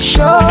like to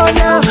show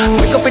now.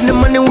 Wake up in the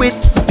morning with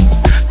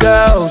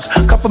girls,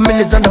 couple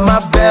minutes under my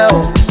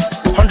belt.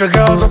 100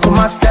 girls up to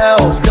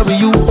myself.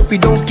 W, hope you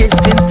don't kiss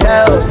and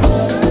tell.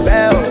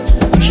 Well,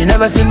 she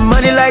never seen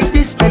money like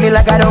this, spend it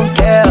like I don't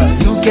care.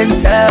 You can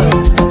tell.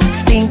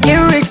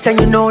 Stinking rich and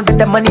you know that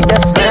the money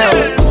does smell.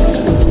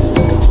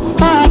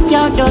 Back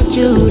out, don't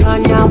you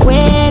run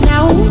away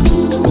now.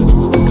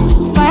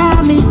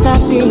 Fire me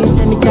something,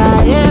 send me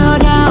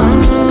tired now.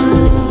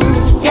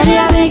 Girl,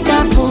 you make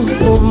that boom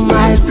boom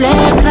my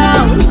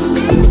playground.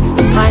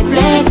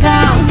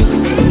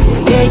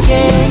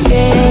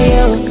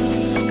 Yeah.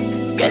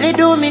 Girl, you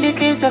do me the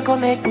things that can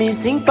make me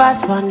sing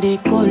past one day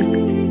cold.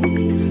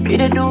 You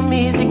dey do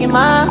me singing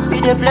ma,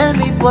 you dey play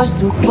me post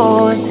to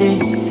post it.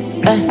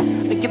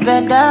 Make you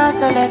bend down,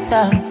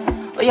 selector.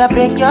 Oh, you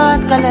break your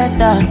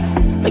skeleton.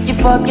 Make you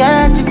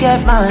forget to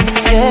get money,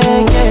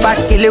 yeah. Fat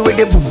killer with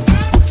the boom.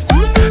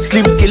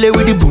 Slim killer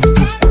with the boom.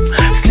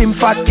 Slim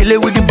fat killer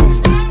with the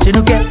boom. She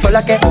don't get for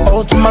like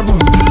all to my room.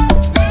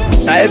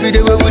 Now every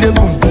day we with the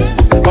boom.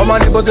 Come on,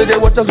 neighbors, they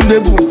watch us with the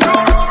boom.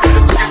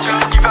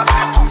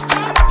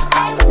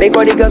 Make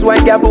all the girls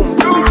wind their boom.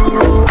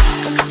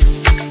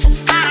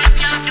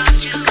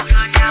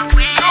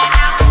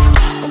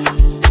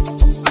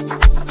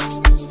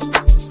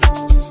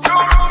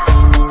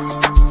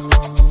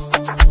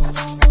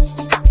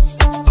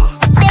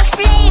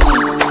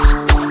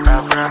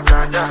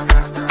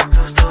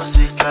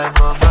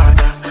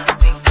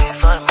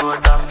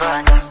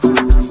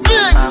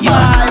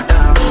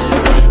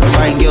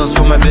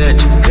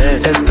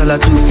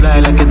 like to fly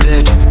like a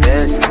bird.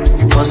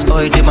 Cause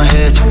oil in my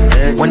head.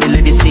 When the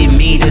ladies see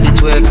me, then they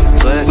twerk.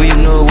 Will you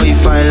know where you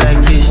find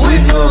like this? Will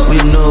you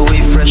know where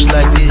you fresh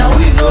like this?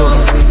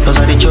 Cause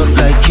I dey chop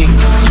like king.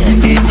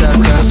 These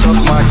guys can suck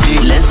my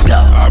dick. Let's go.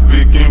 I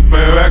begin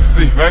play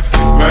Rexy.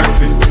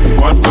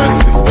 What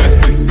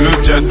bestie? Blue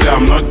Jersey,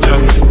 I'm not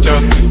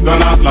Chelsea.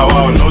 Don't ask like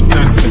wow, no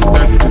testing.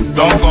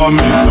 Don't call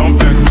me, don't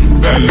vex me.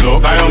 Hello,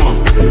 diamond,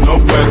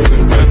 no person.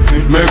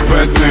 Make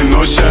person,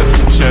 no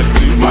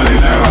chassis. Money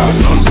never,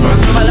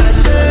 non-person.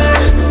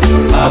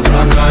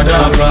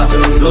 Abracadabra,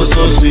 flow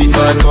so sweet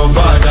like your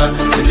father.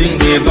 You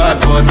think they bad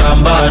but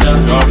I'm badder.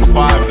 Your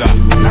father.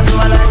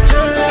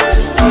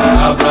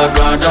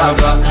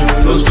 Abracadabra,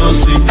 flow so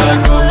sweet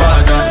like your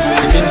father.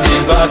 You think they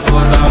bad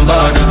but I'm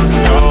badder.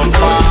 Your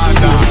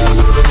father.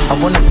 I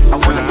wanna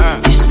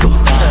disco.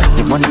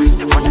 They wanna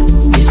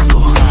disco.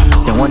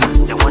 They wanna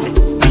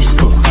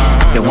disco.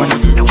 They wanna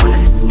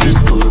disco.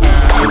 They wanna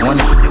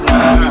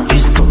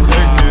disco.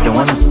 They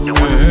wanna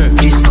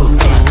disco.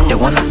 They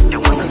wanna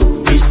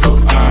disco.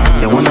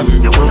 They wanna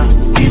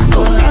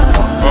disco.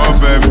 Oh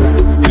baby,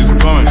 it's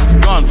going.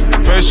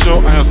 Facial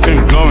and your skin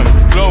glowing.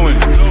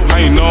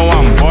 And you know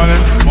I'm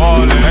ballin'.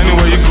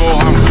 Anywhere you go,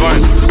 I'm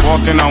going.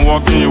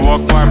 Walking, you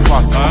walk right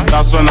past.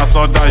 That's when I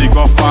saw that you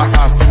got fat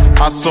ass.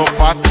 Ass so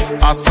fat,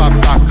 ass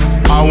attack.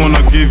 I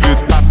wanna give you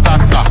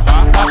ta-ta-ta.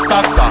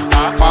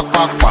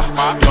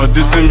 You're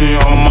dissing me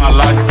on my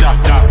laja.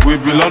 We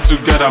belong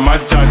together, my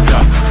jaja.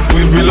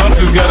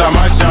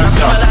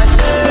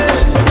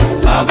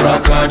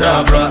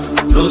 Abracadabra,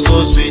 flow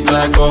so sweet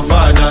like your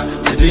father.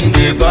 You think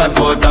they bad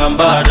but I'm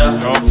badder.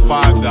 Your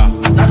father.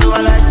 That's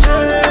what I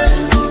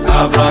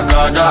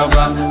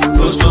Abracadabra,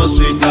 flow so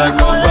sweet like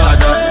your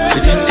father. You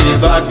think they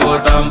bad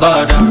but I'm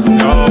badder.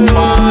 Your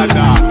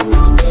father.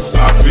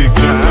 I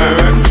begin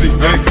Rexy.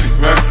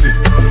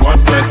 What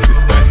bestie?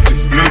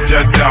 Blue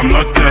Jersey, I'm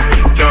not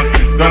Chelsea.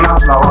 Don't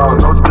have flower,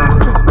 no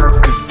testing.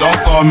 Don't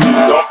call me,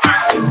 don't fix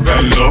it.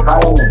 Hello,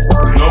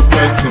 no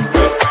person.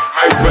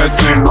 Make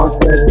person, no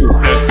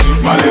testing.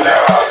 Money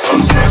never,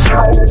 don't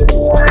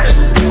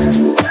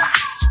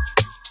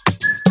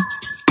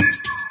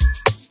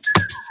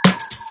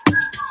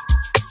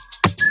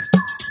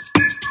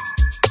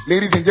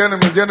Ladies and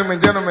gentlemen,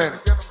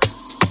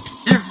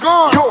 he's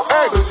gone. Yo,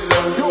 X.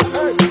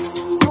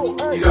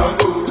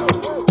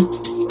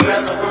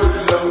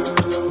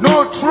 No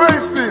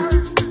traces.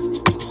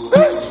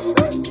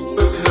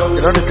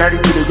 They don't carry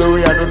me the go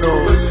way I don't know.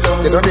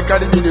 They don't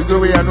carry me the go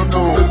way I don't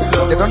know.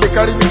 They don't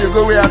carry me the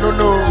go way I don't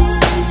know.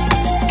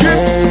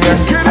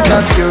 I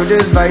can feel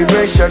this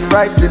vibration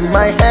right in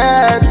my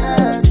head.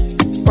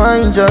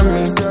 Mind on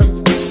me.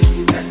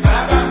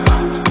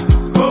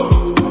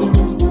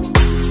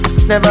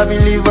 Never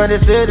believe when they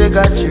say they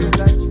got you.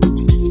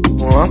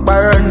 One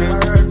parody.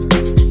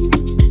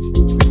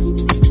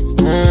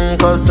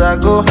 Cause I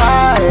go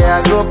high,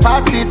 I go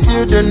party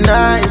till the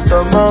night.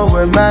 Come on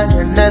with my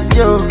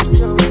NSO.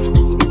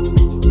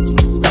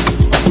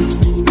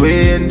 We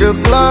in the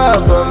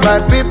club, but my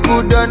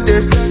people done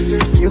this.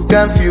 You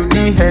can feel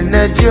the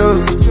energy.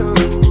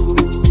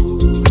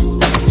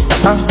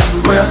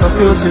 Boy, I'm so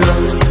beautiful.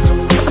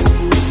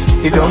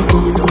 You don't go.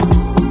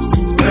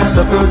 I'm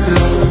so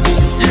beautiful.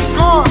 It's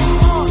gone.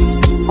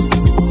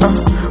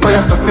 Boy,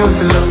 I'm so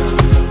beautiful.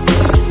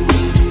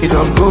 You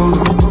don't go.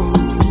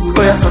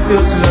 Boy, I'm so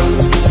beautiful.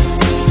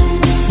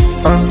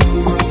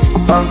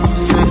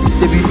 Say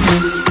they be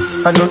free.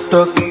 I no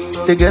talk.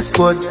 They get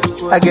squad.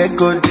 I get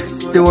good.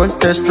 They want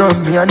test from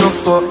me. I no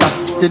fall.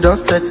 They don't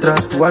set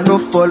trust. I no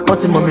fall.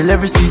 Ultimate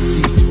every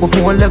city. Move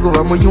from one leg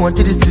over more. You want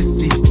to the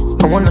 60.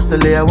 I wanna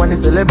sell it. I want a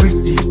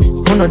celebrity.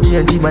 Phone on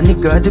G&D. My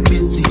nigga at the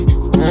PC.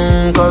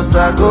 Cause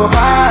I go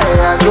high.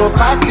 I go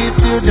party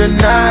till the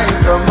night.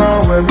 Come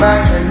on with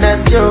my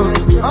NSO.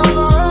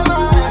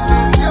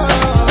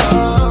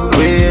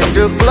 We in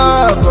the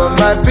club, but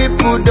my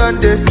people done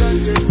this.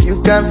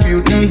 You can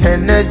feel the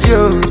energy.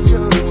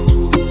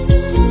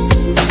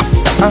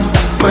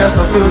 Boy, I'm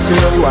so beautiful.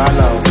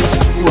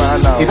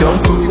 You don't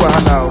go. Boy,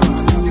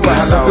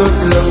 I'm so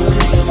beautiful.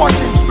 It's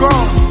fucking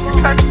gone. You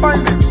can't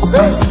find it.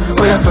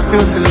 Boy, I'm so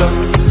beautiful.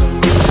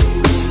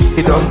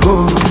 You don't go.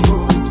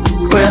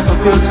 Boy, I'm so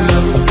beautiful.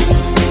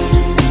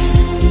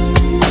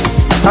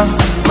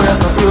 Boy, I'm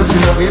so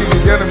beautiful. Ladies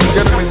and gentlemen,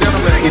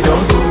 you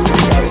don't go.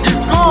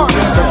 It's gone.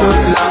 Boy, I'm so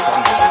beautiful.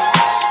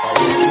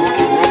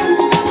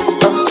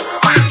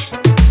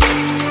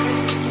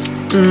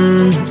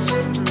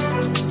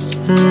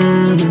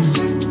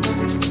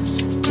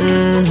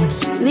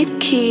 Leave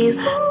keys.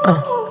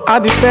 I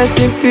be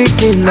person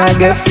picking, I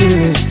get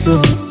feelings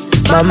too.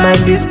 My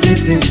mind is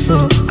splitting too.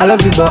 I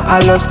love you, but I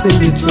love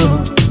Cindy too.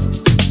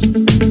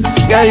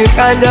 Girl, you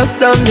can't just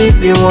tell me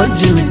they want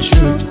you with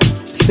you.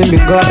 See me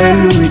got a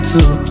Louis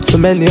too. So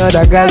many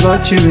other guys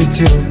want you with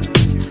you.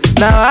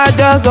 Now I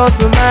just want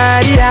to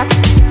marry ya.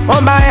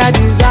 Want buy a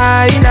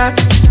designer.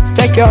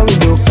 Check your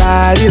window,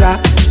 Carilla.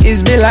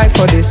 It's been like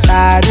for the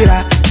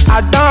starter. I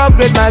don't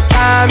upgrade my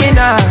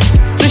stamina.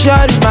 Too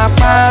short is my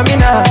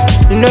stamina.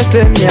 You know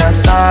say me a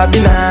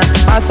Sabina.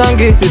 My song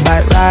is it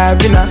by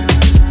Rabina.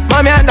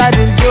 Mommy and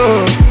daddy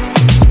Joe,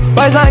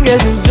 boys and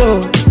girls in Joe.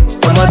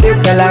 Ọmọdé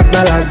pẹ̀lú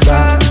àgbàlagbà,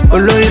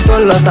 olóyin tó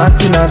lọ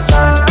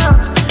sàtìnàtà.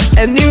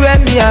 Anywhere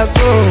me I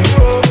go,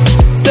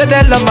 say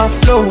they love my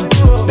flow.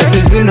 This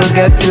is you no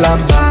get till I'm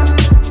back.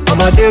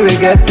 Ọmọdé we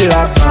get till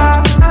I'm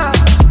back.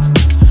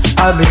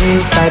 I've been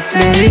inside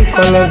playing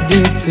Call of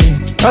Duty.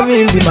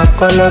 Coming be my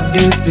Call of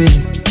Duty.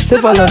 Say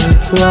follow me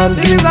to I'm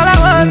beauty. This all I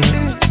want.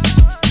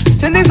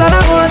 This all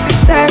I want is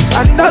sex,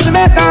 and it doesn't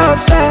make her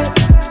upset.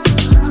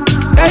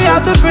 Yeah, you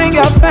have to bring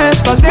your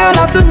friends, cause they all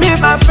have to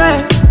meet my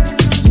friends.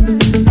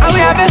 And we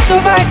have a show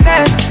by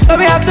then, so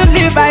we have to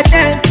live by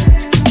then.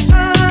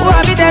 Who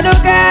have me there, no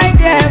guy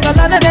there, cause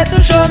I'm not there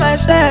to show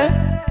myself.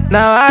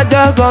 Now I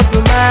just want to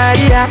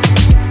marry her,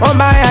 oh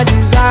my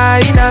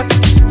designer.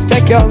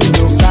 Check your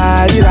window,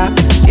 Carrera.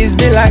 It's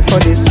been like for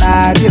this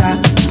Carrera.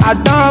 I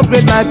don't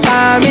upgrade my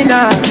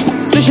stamina.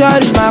 Too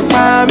short is my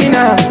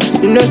stamina.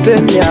 You know say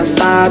me a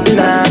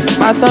Sabina.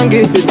 My song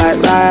is it like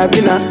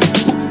Rabina.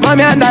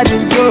 Mommy and daddy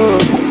Joe,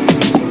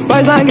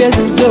 boys and girls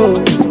in Joe.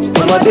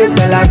 Ọmọdé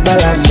pẹ̀lú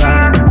àgbàlagbà,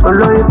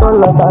 olóyin tó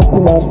lọ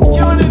sàtìnàtà.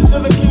 Tune into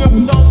the king of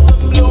songs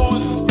and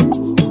blues.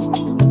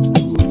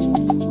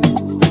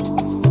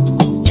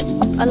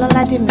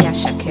 Ọlọ́ládé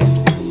Asake.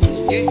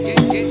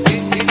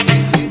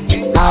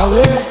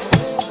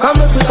 Come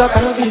up with talk, I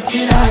don't be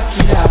killer.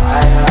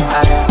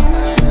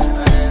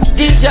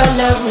 This your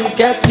level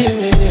getting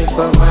me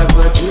for my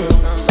body.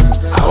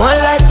 I want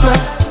light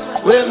man,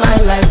 with my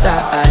lighter.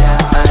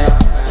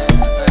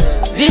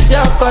 This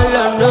your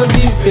color, no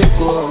be fake,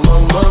 oh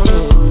mama.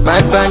 My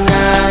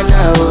banana,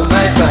 oh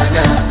my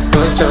banana,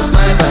 don't chop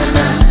my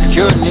banana.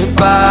 Show me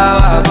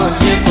power, but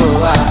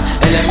people are.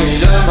 Let me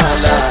love my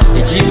life.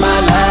 It's my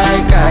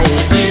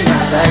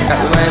like,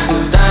 my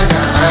Sudana.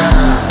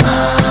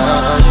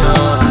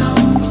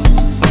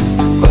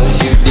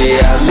 They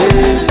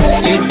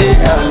amazing, you they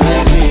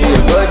amazing,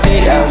 your body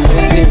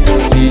amazing,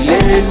 don't be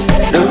late,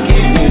 don't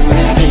keep me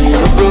waiting,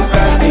 you're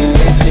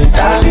procrastinating,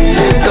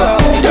 terminator,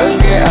 don't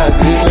get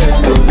agreement,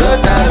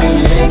 don't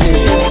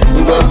terminating,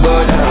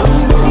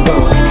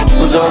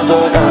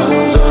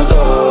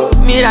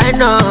 me right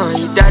now,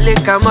 ìdálé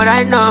kamọ́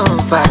right now,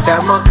 fàdà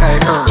mọ́ka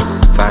iná,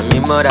 fàmí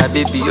mọ́ra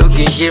baby, ó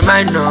kì í ṣe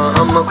máa ná,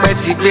 ọmọ pẹ́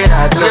ti gbé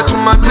àgbà. Yẹ kó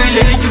máa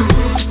gbélé jù,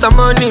 Mr.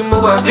 Money mo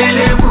wà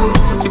available,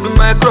 ibi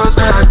my cross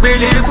náà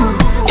àgbélébù.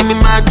 Give me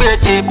my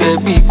birthday,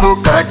 baby, go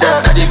kada.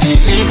 I dey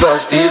deliver,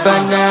 stay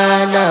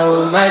banana,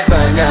 oh my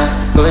banana.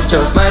 Go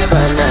chop my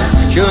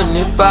banana. Show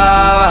me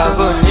power,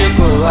 go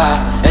power.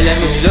 Let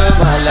me love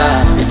my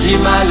life. It's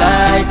my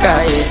like,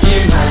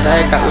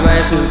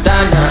 my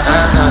Sultana.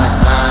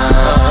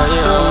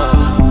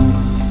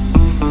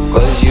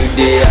 Cause you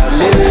dey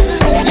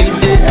amazing,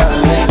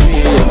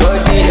 your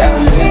body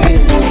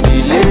amazing, don't be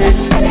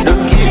late,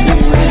 don't keep me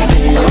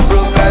waiting, no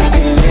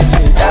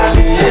procrastinating,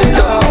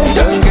 terminator,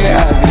 don't get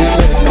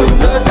agreement.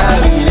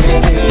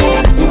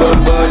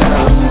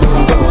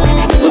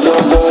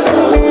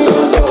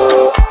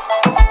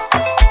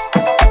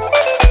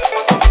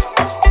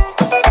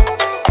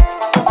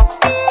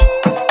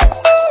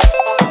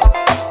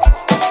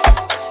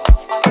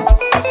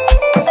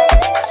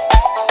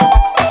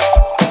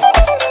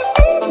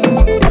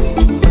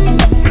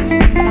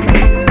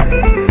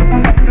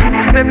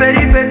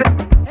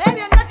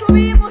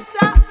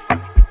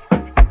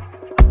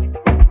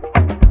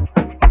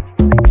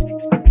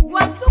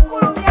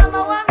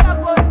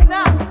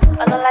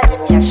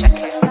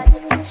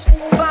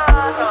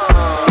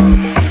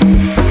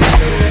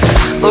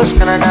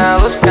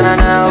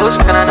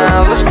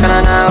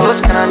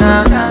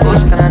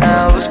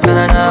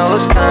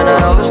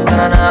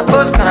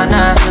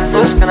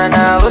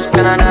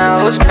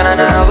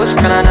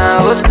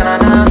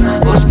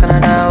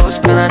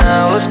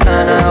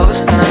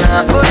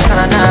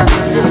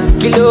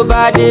 Kilo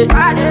body,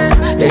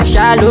 they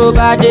shallow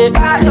body.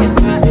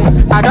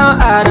 I don't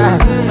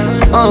arrive,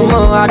 oh no,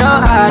 I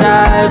don't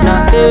arrive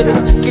now.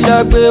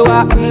 Kilo gbewa,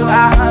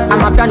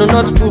 Amapiano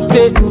not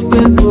coupe.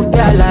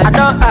 I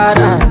don't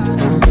arrive,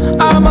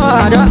 oh no,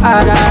 I don't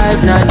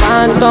arrive now.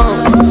 Phantom,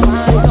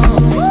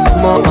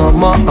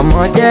 I'm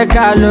jẹ́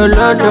ká lọ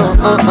London.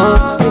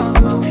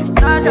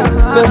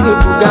 Make we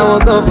book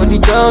and go for the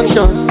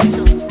junction.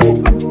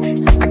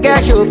 I get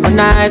show for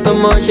night, how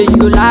much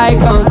you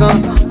like,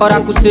 or I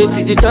could say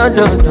to the dun.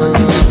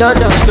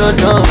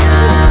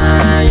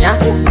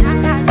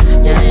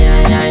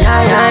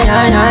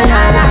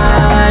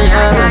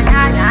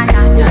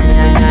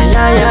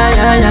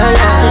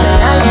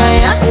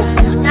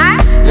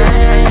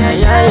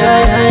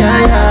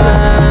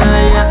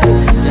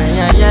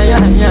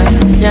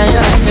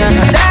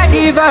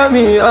 Daddy for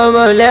me,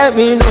 let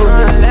me know.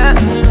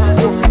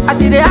 I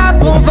see they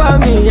happen for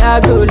me, I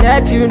go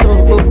let you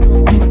know.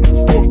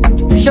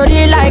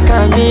 Shorty like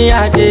me,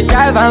 I dey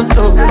drive and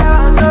flow.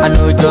 I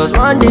know just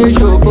one day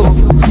show go,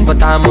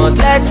 but I must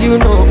let you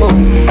know.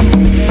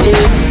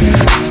 Yeah.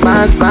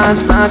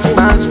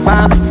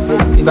 Span.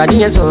 Ìbàdí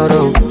yẹn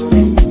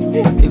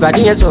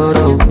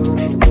sọ̀rọ̀,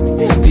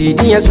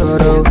 fìdí yẹn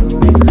sọ̀rọ̀.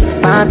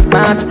 Pant,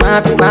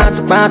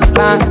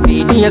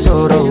 fìdí yẹn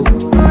sọ̀rọ̀.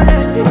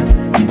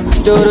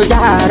 Joro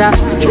Jara,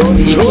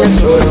 baby,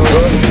 yes,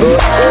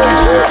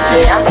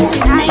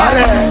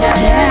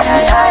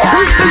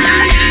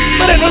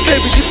 But I don't say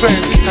be different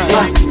this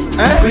time.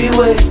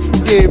 Freeway,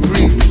 gay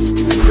breeze.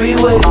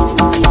 Freeway,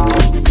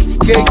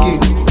 gay.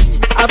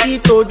 I be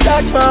to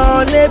judge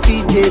on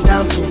every day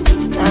down to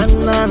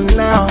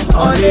now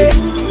all day.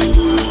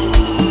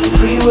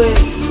 Freeway.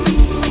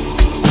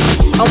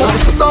 I want to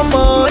put some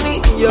money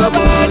in your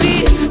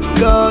body,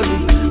 cause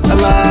I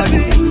like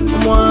it.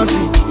 I'm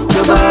wanting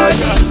your body,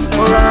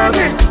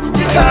 Morati,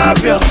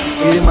 DiCaprio.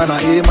 Hey man,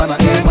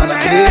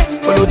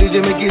 follow DJ,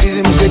 make it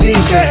easy, make it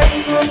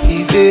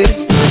easy.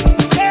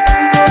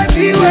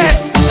 Freeway,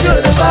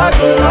 you're the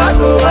I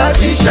go,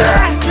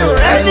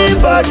 you're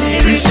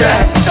anybody,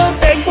 Richard. Don't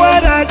take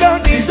what I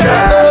don't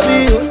deserve.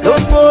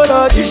 Don't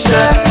follow the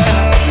share.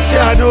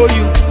 I know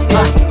you,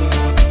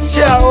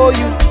 I owe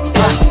you.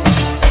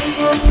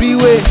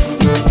 Freeway,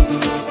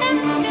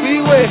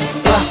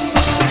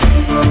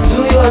 do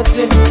your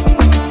thing,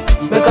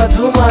 make I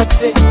do my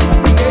thing.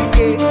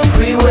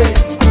 Freeway,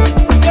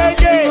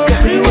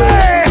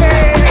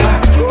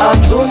 I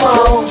do my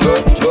own,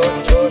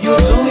 you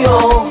do your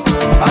own.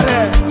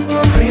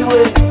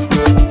 Freeway,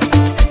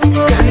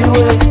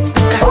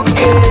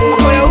 okay.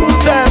 I'm on your own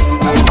time.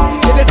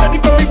 They study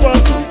for me for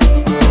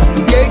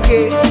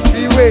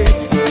freeway.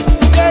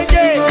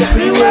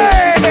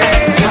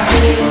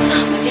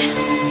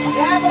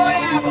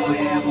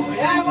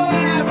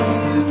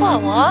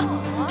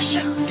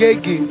 Gay.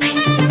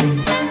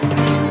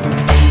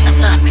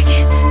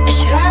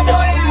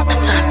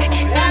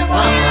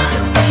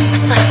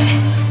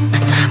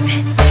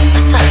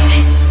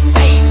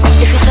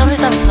 If you tell me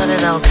something so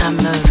that I'll come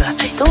over.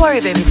 Don't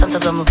worry, baby,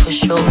 sometimes I'ma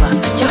push over.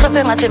 You're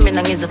helping my team and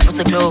I need to put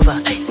a glove over.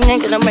 You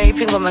ain't gonna marry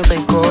pink woman, so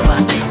you go over.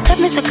 Take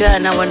me to girl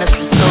and I wanna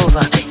cross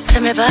over.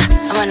 Tell me back,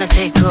 I wanna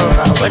take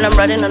over. When I'm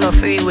riding on a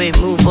freeway,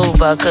 move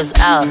over, cause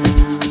I'll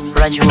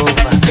ride you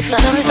over. If you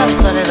tell me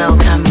something so that I'll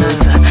come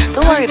over.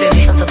 Don't worry,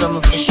 baby, sometimes I'ma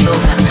push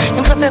over.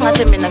 You're helping my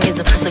team and I need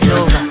to put a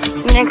glove over.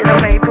 You ain't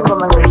gonna marry pink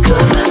woman, so you go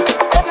over.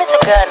 Take me to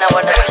girl and I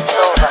wanna cross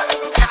over.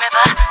 Tell me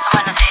back, I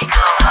wanna take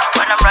over.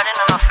 When I'm riding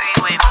on a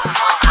freeway, move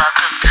over,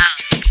 cause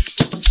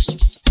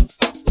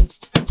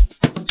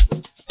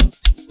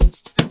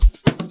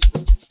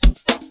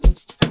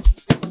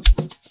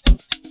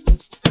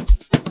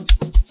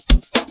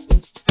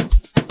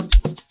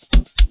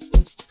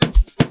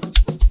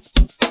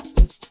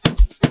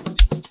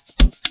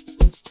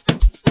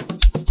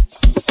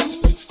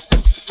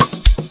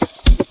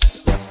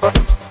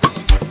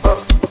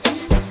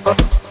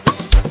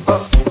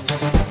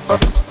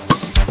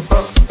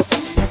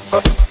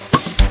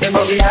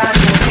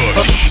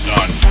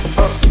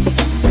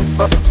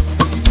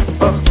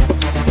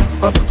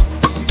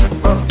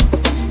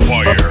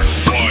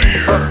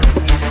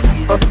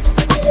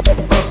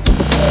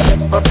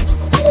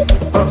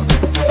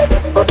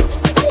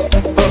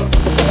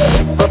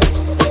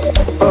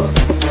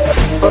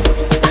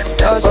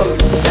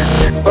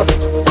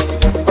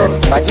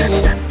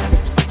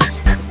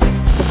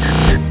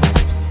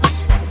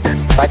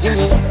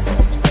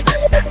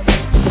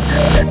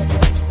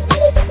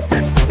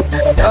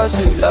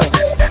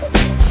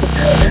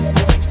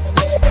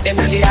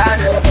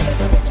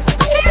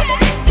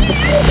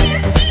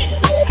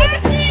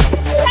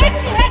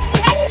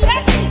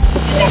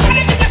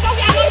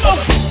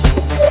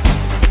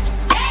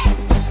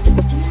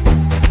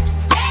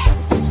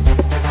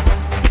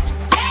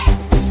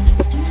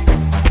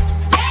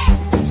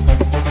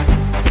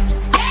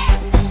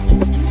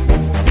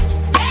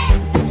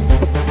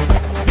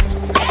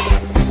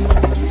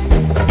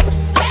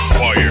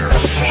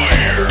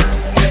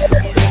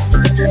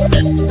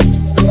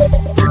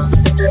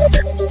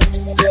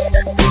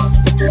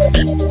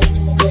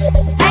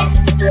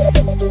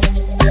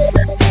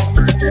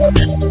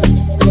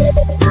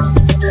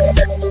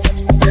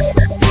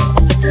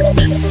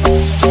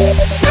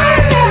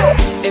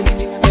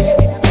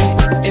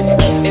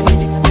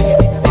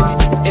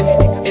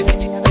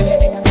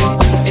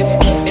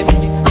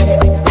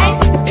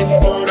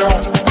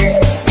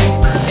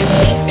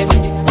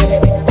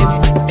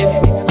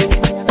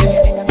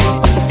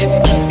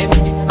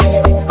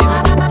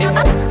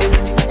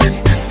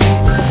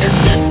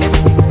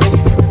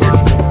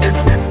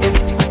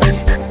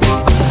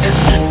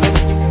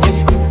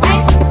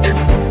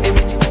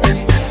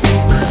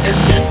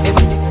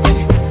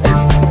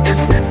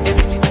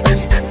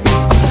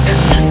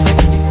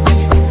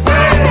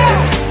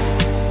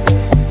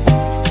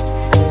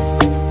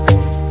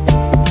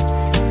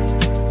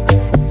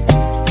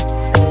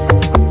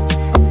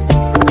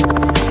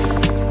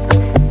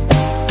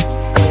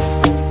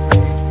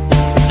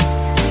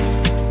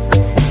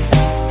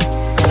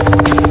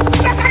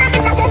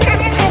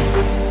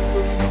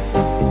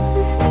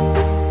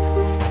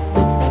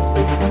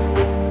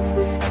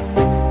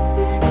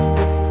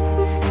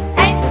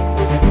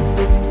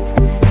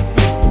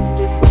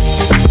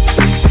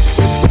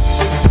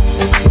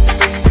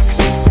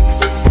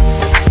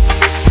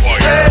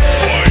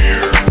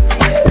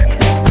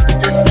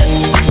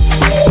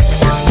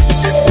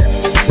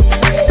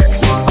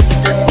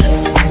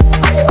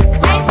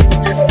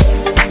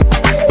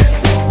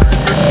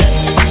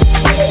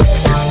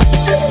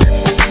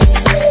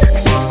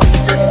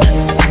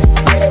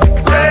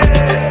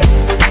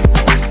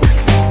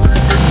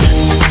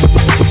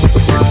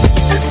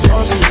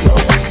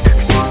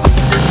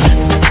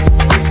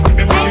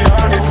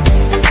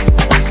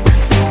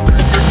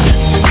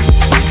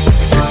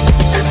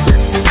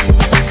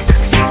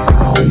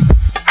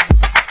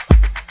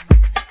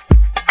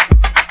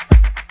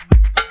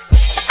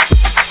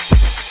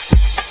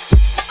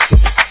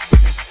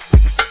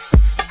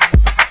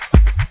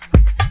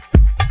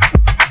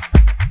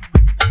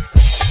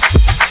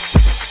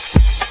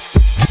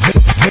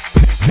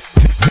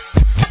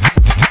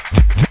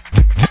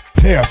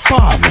their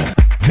father,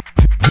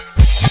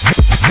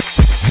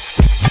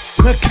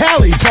 the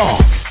Cali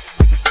boss,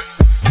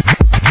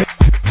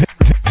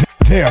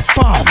 their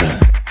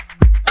father.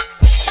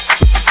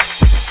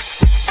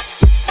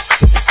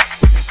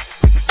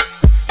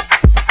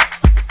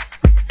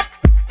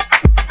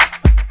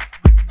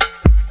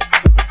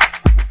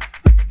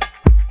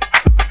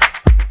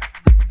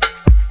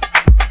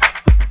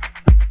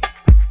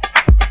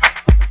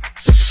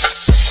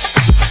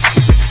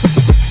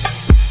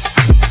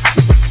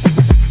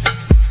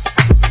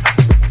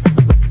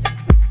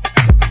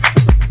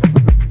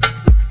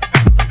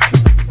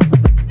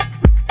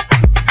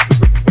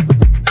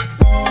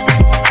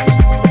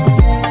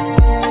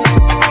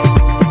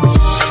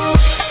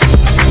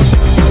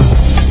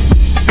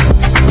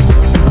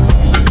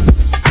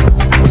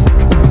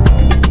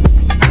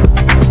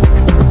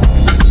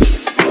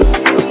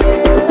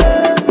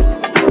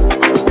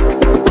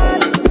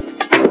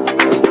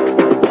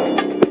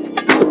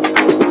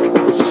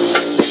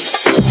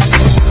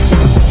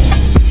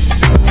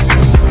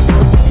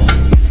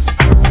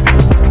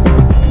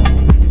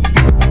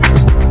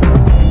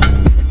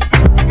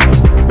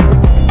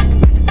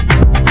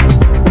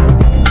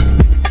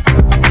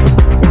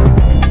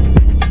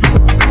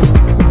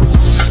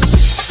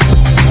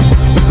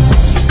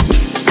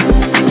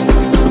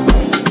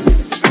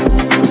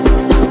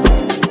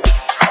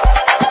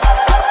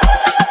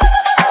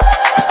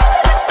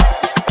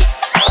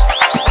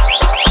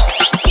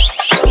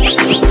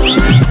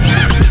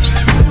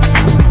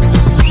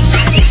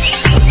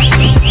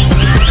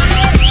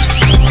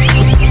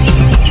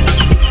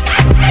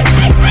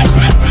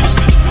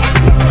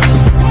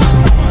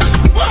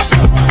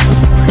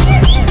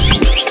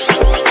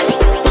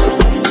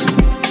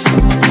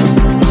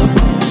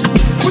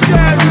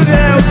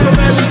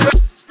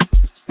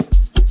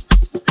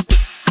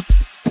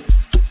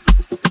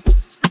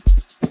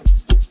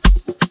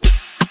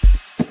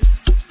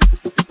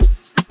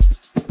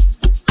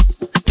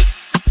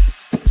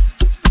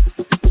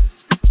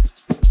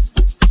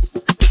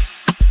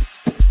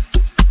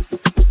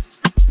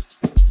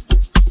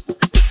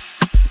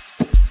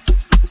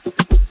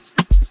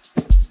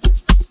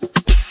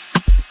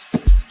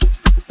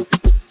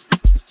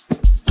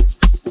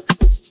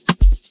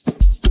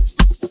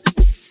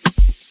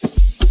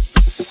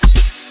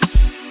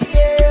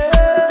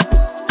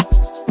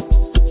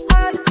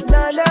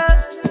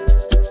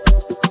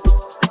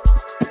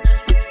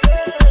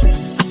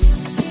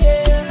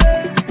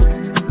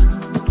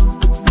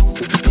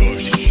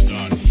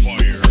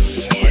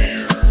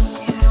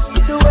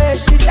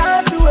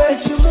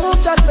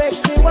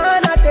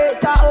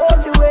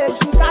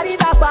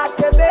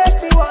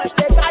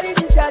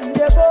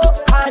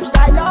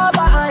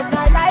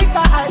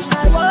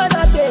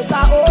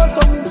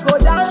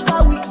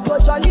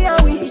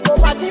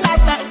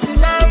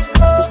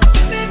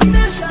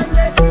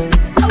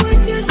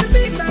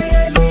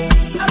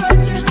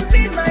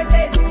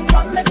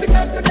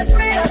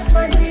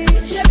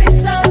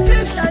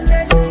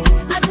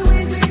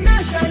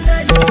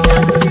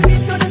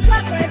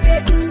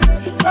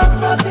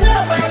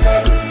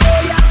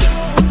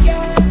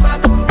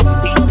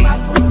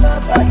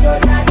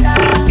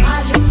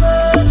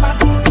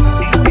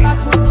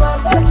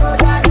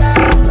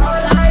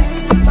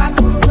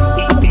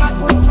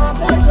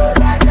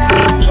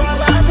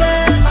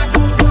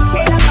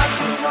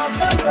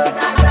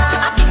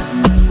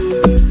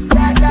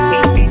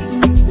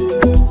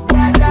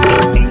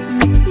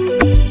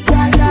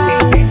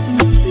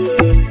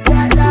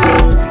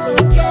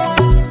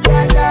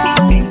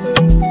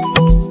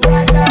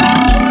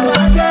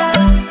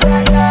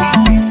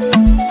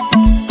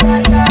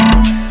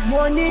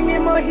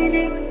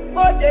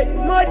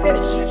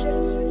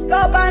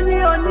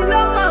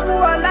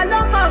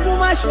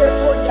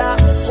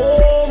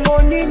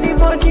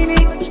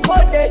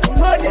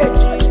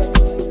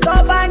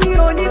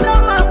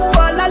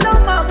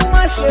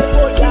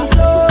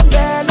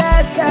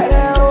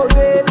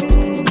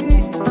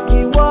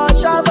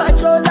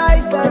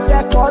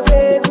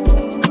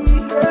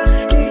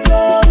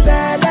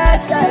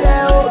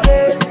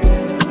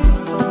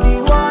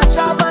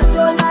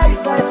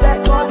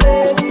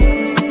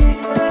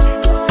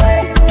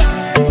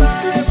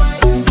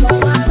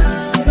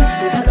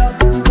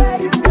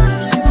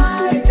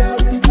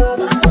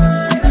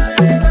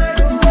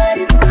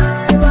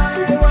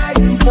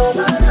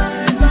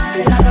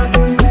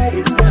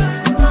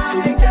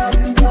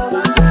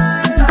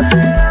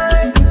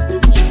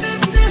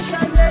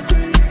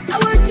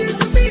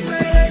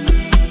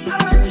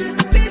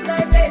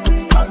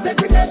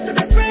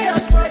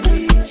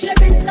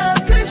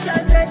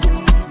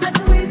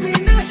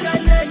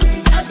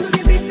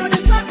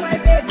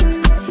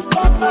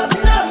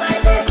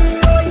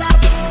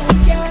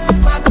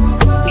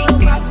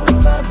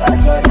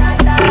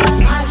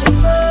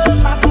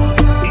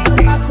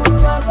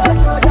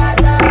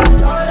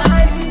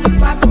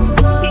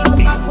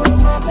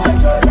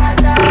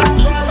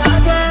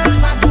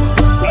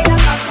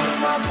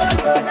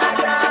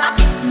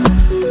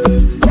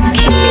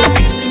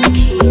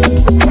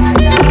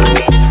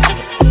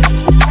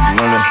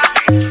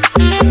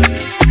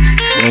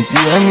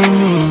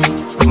 enemy.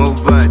 Move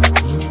bad.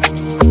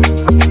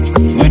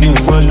 You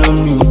didn't follow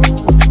me.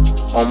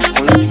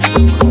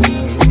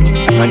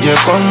 I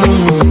just come on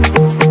me.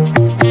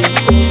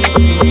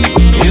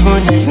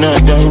 Even if not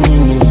 10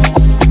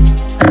 minutes.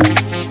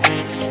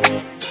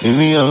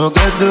 Maybe I'm a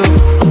ghetto.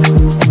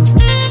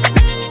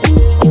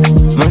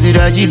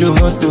 Masiraji lo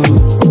moto.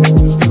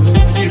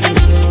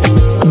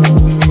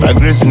 My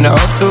grace in the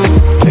auto.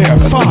 Their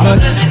father.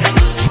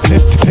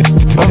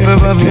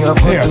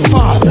 Their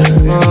father.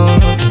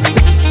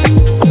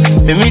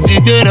 Let me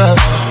take it up.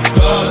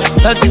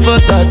 That's it for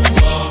that.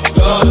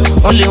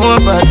 Only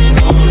one party.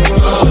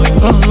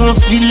 One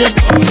feel it.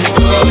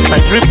 I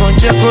drip on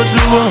check out to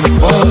one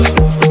boss.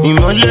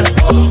 Imole.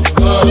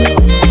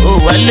 Oh,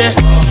 wale.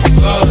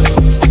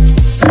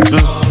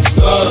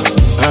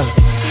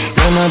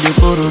 When I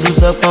decoro do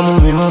sapamu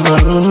mi mama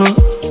runu.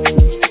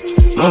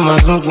 Mama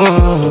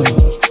zungun.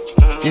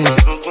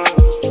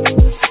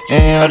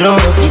 I don't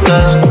work it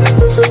out.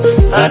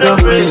 I don't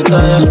pray it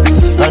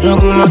out. I don't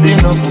go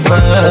nothing off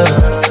fire.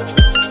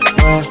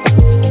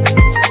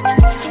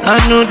 I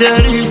know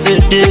there is a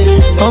day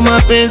all my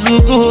pains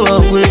will go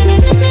away.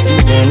 See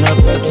when I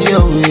party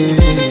away.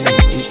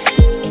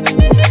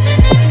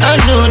 I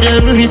know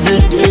there is a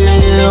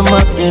day all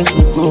my pains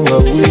will go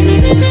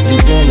away. See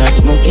when I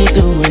smoke it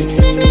away.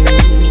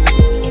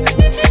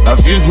 I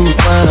feel good,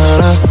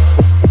 banana,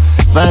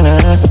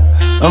 banana.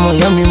 I'm a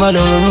yummy mother,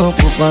 no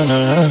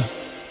banana.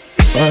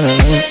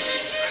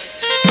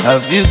 I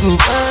feel good.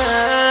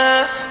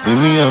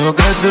 Baby, I'm a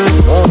ghetto.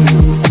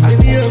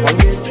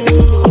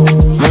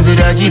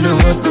 Masiraji lo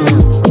moto.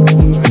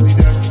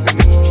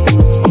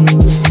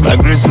 My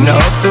grace in the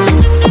auto.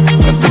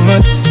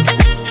 Automatic.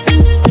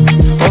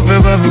 On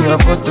fait pas mis la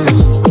photo.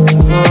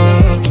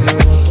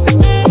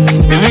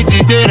 Baby, tu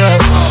get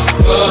up.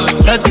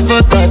 That's it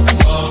for that.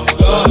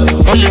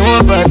 Only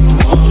one party.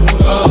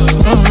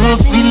 I'm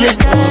feeling.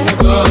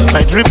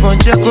 I drip on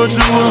check out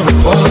to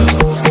one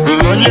boss.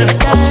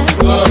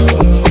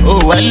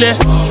 Oh, wale.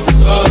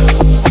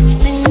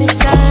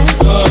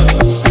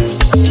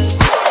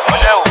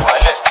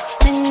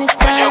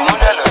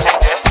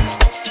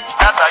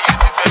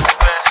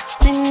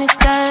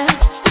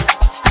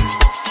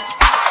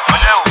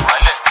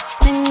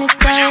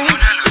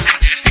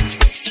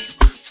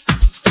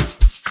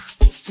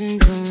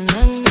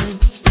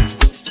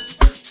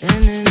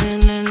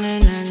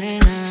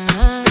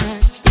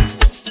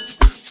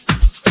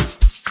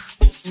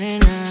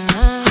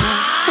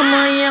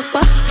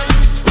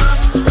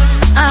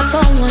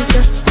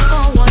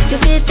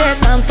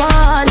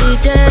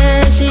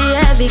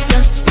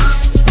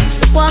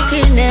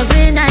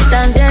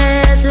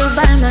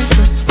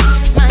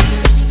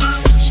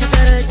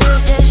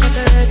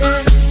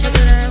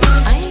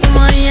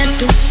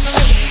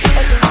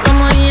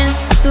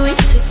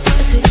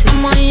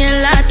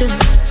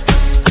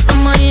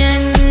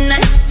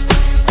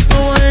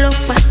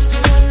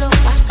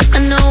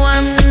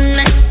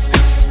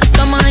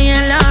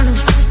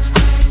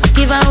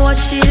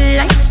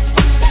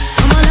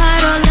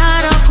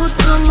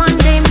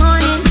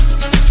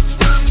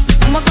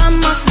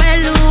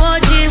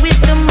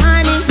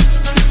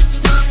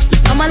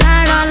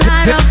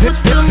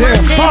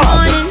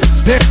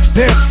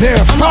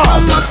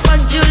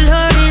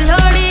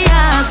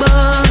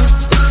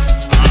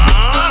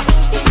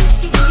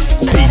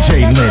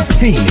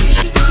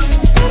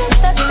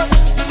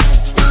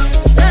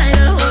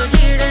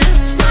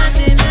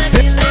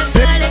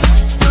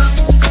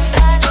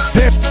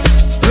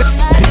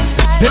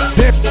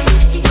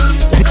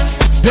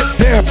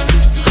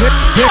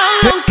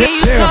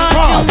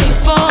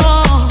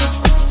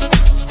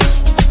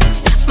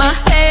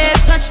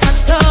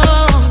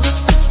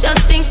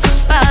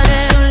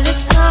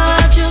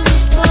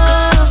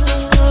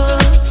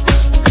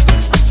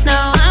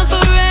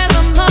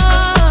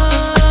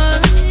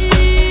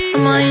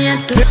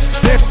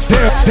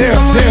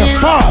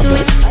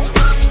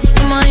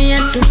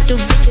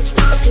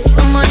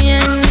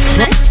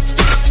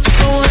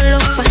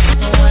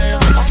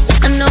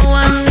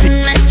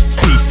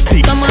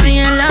 Come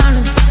on,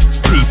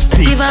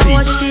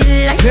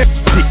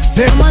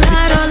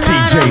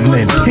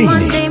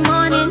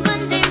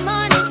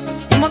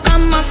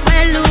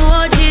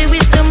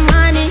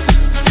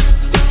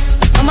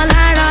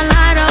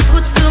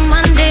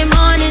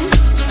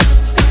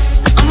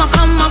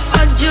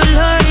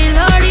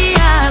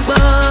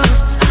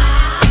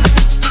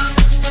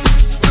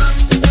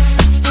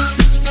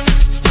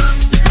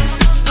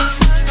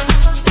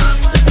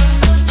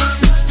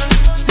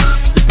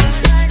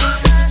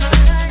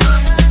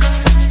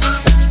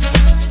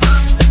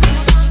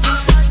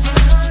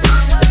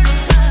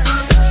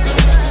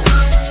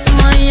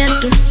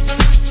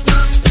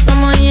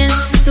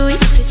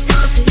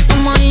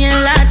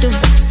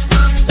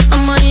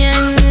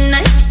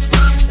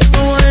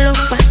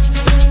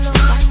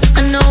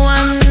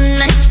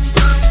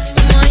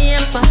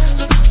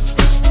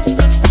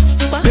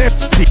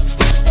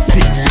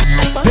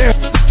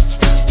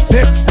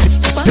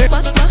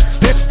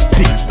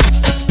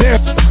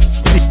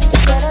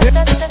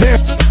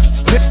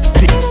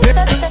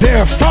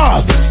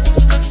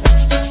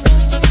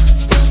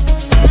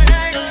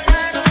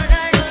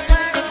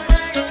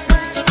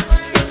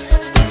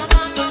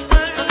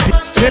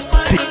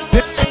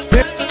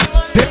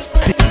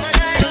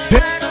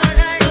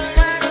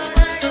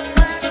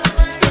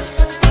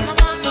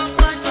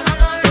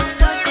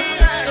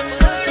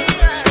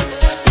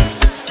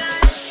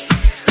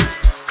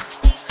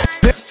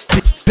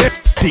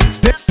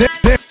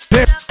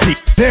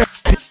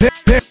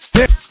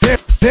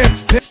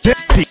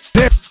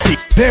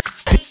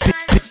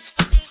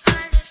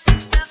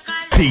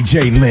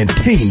 DJ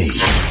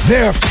Lentini.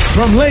 They're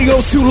from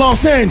Lagos to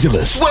Los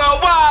Angeles.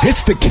 Worldwide.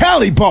 It's the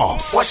Cali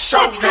boss. What's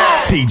up,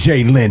 man?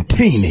 DJ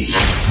Lentini.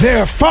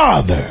 Their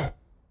father.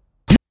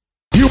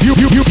 You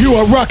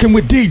are rocking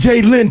with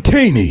DJ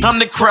Lentini. I'm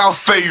the crowd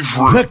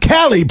favorite. The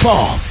Cali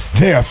boss.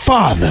 Their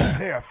father.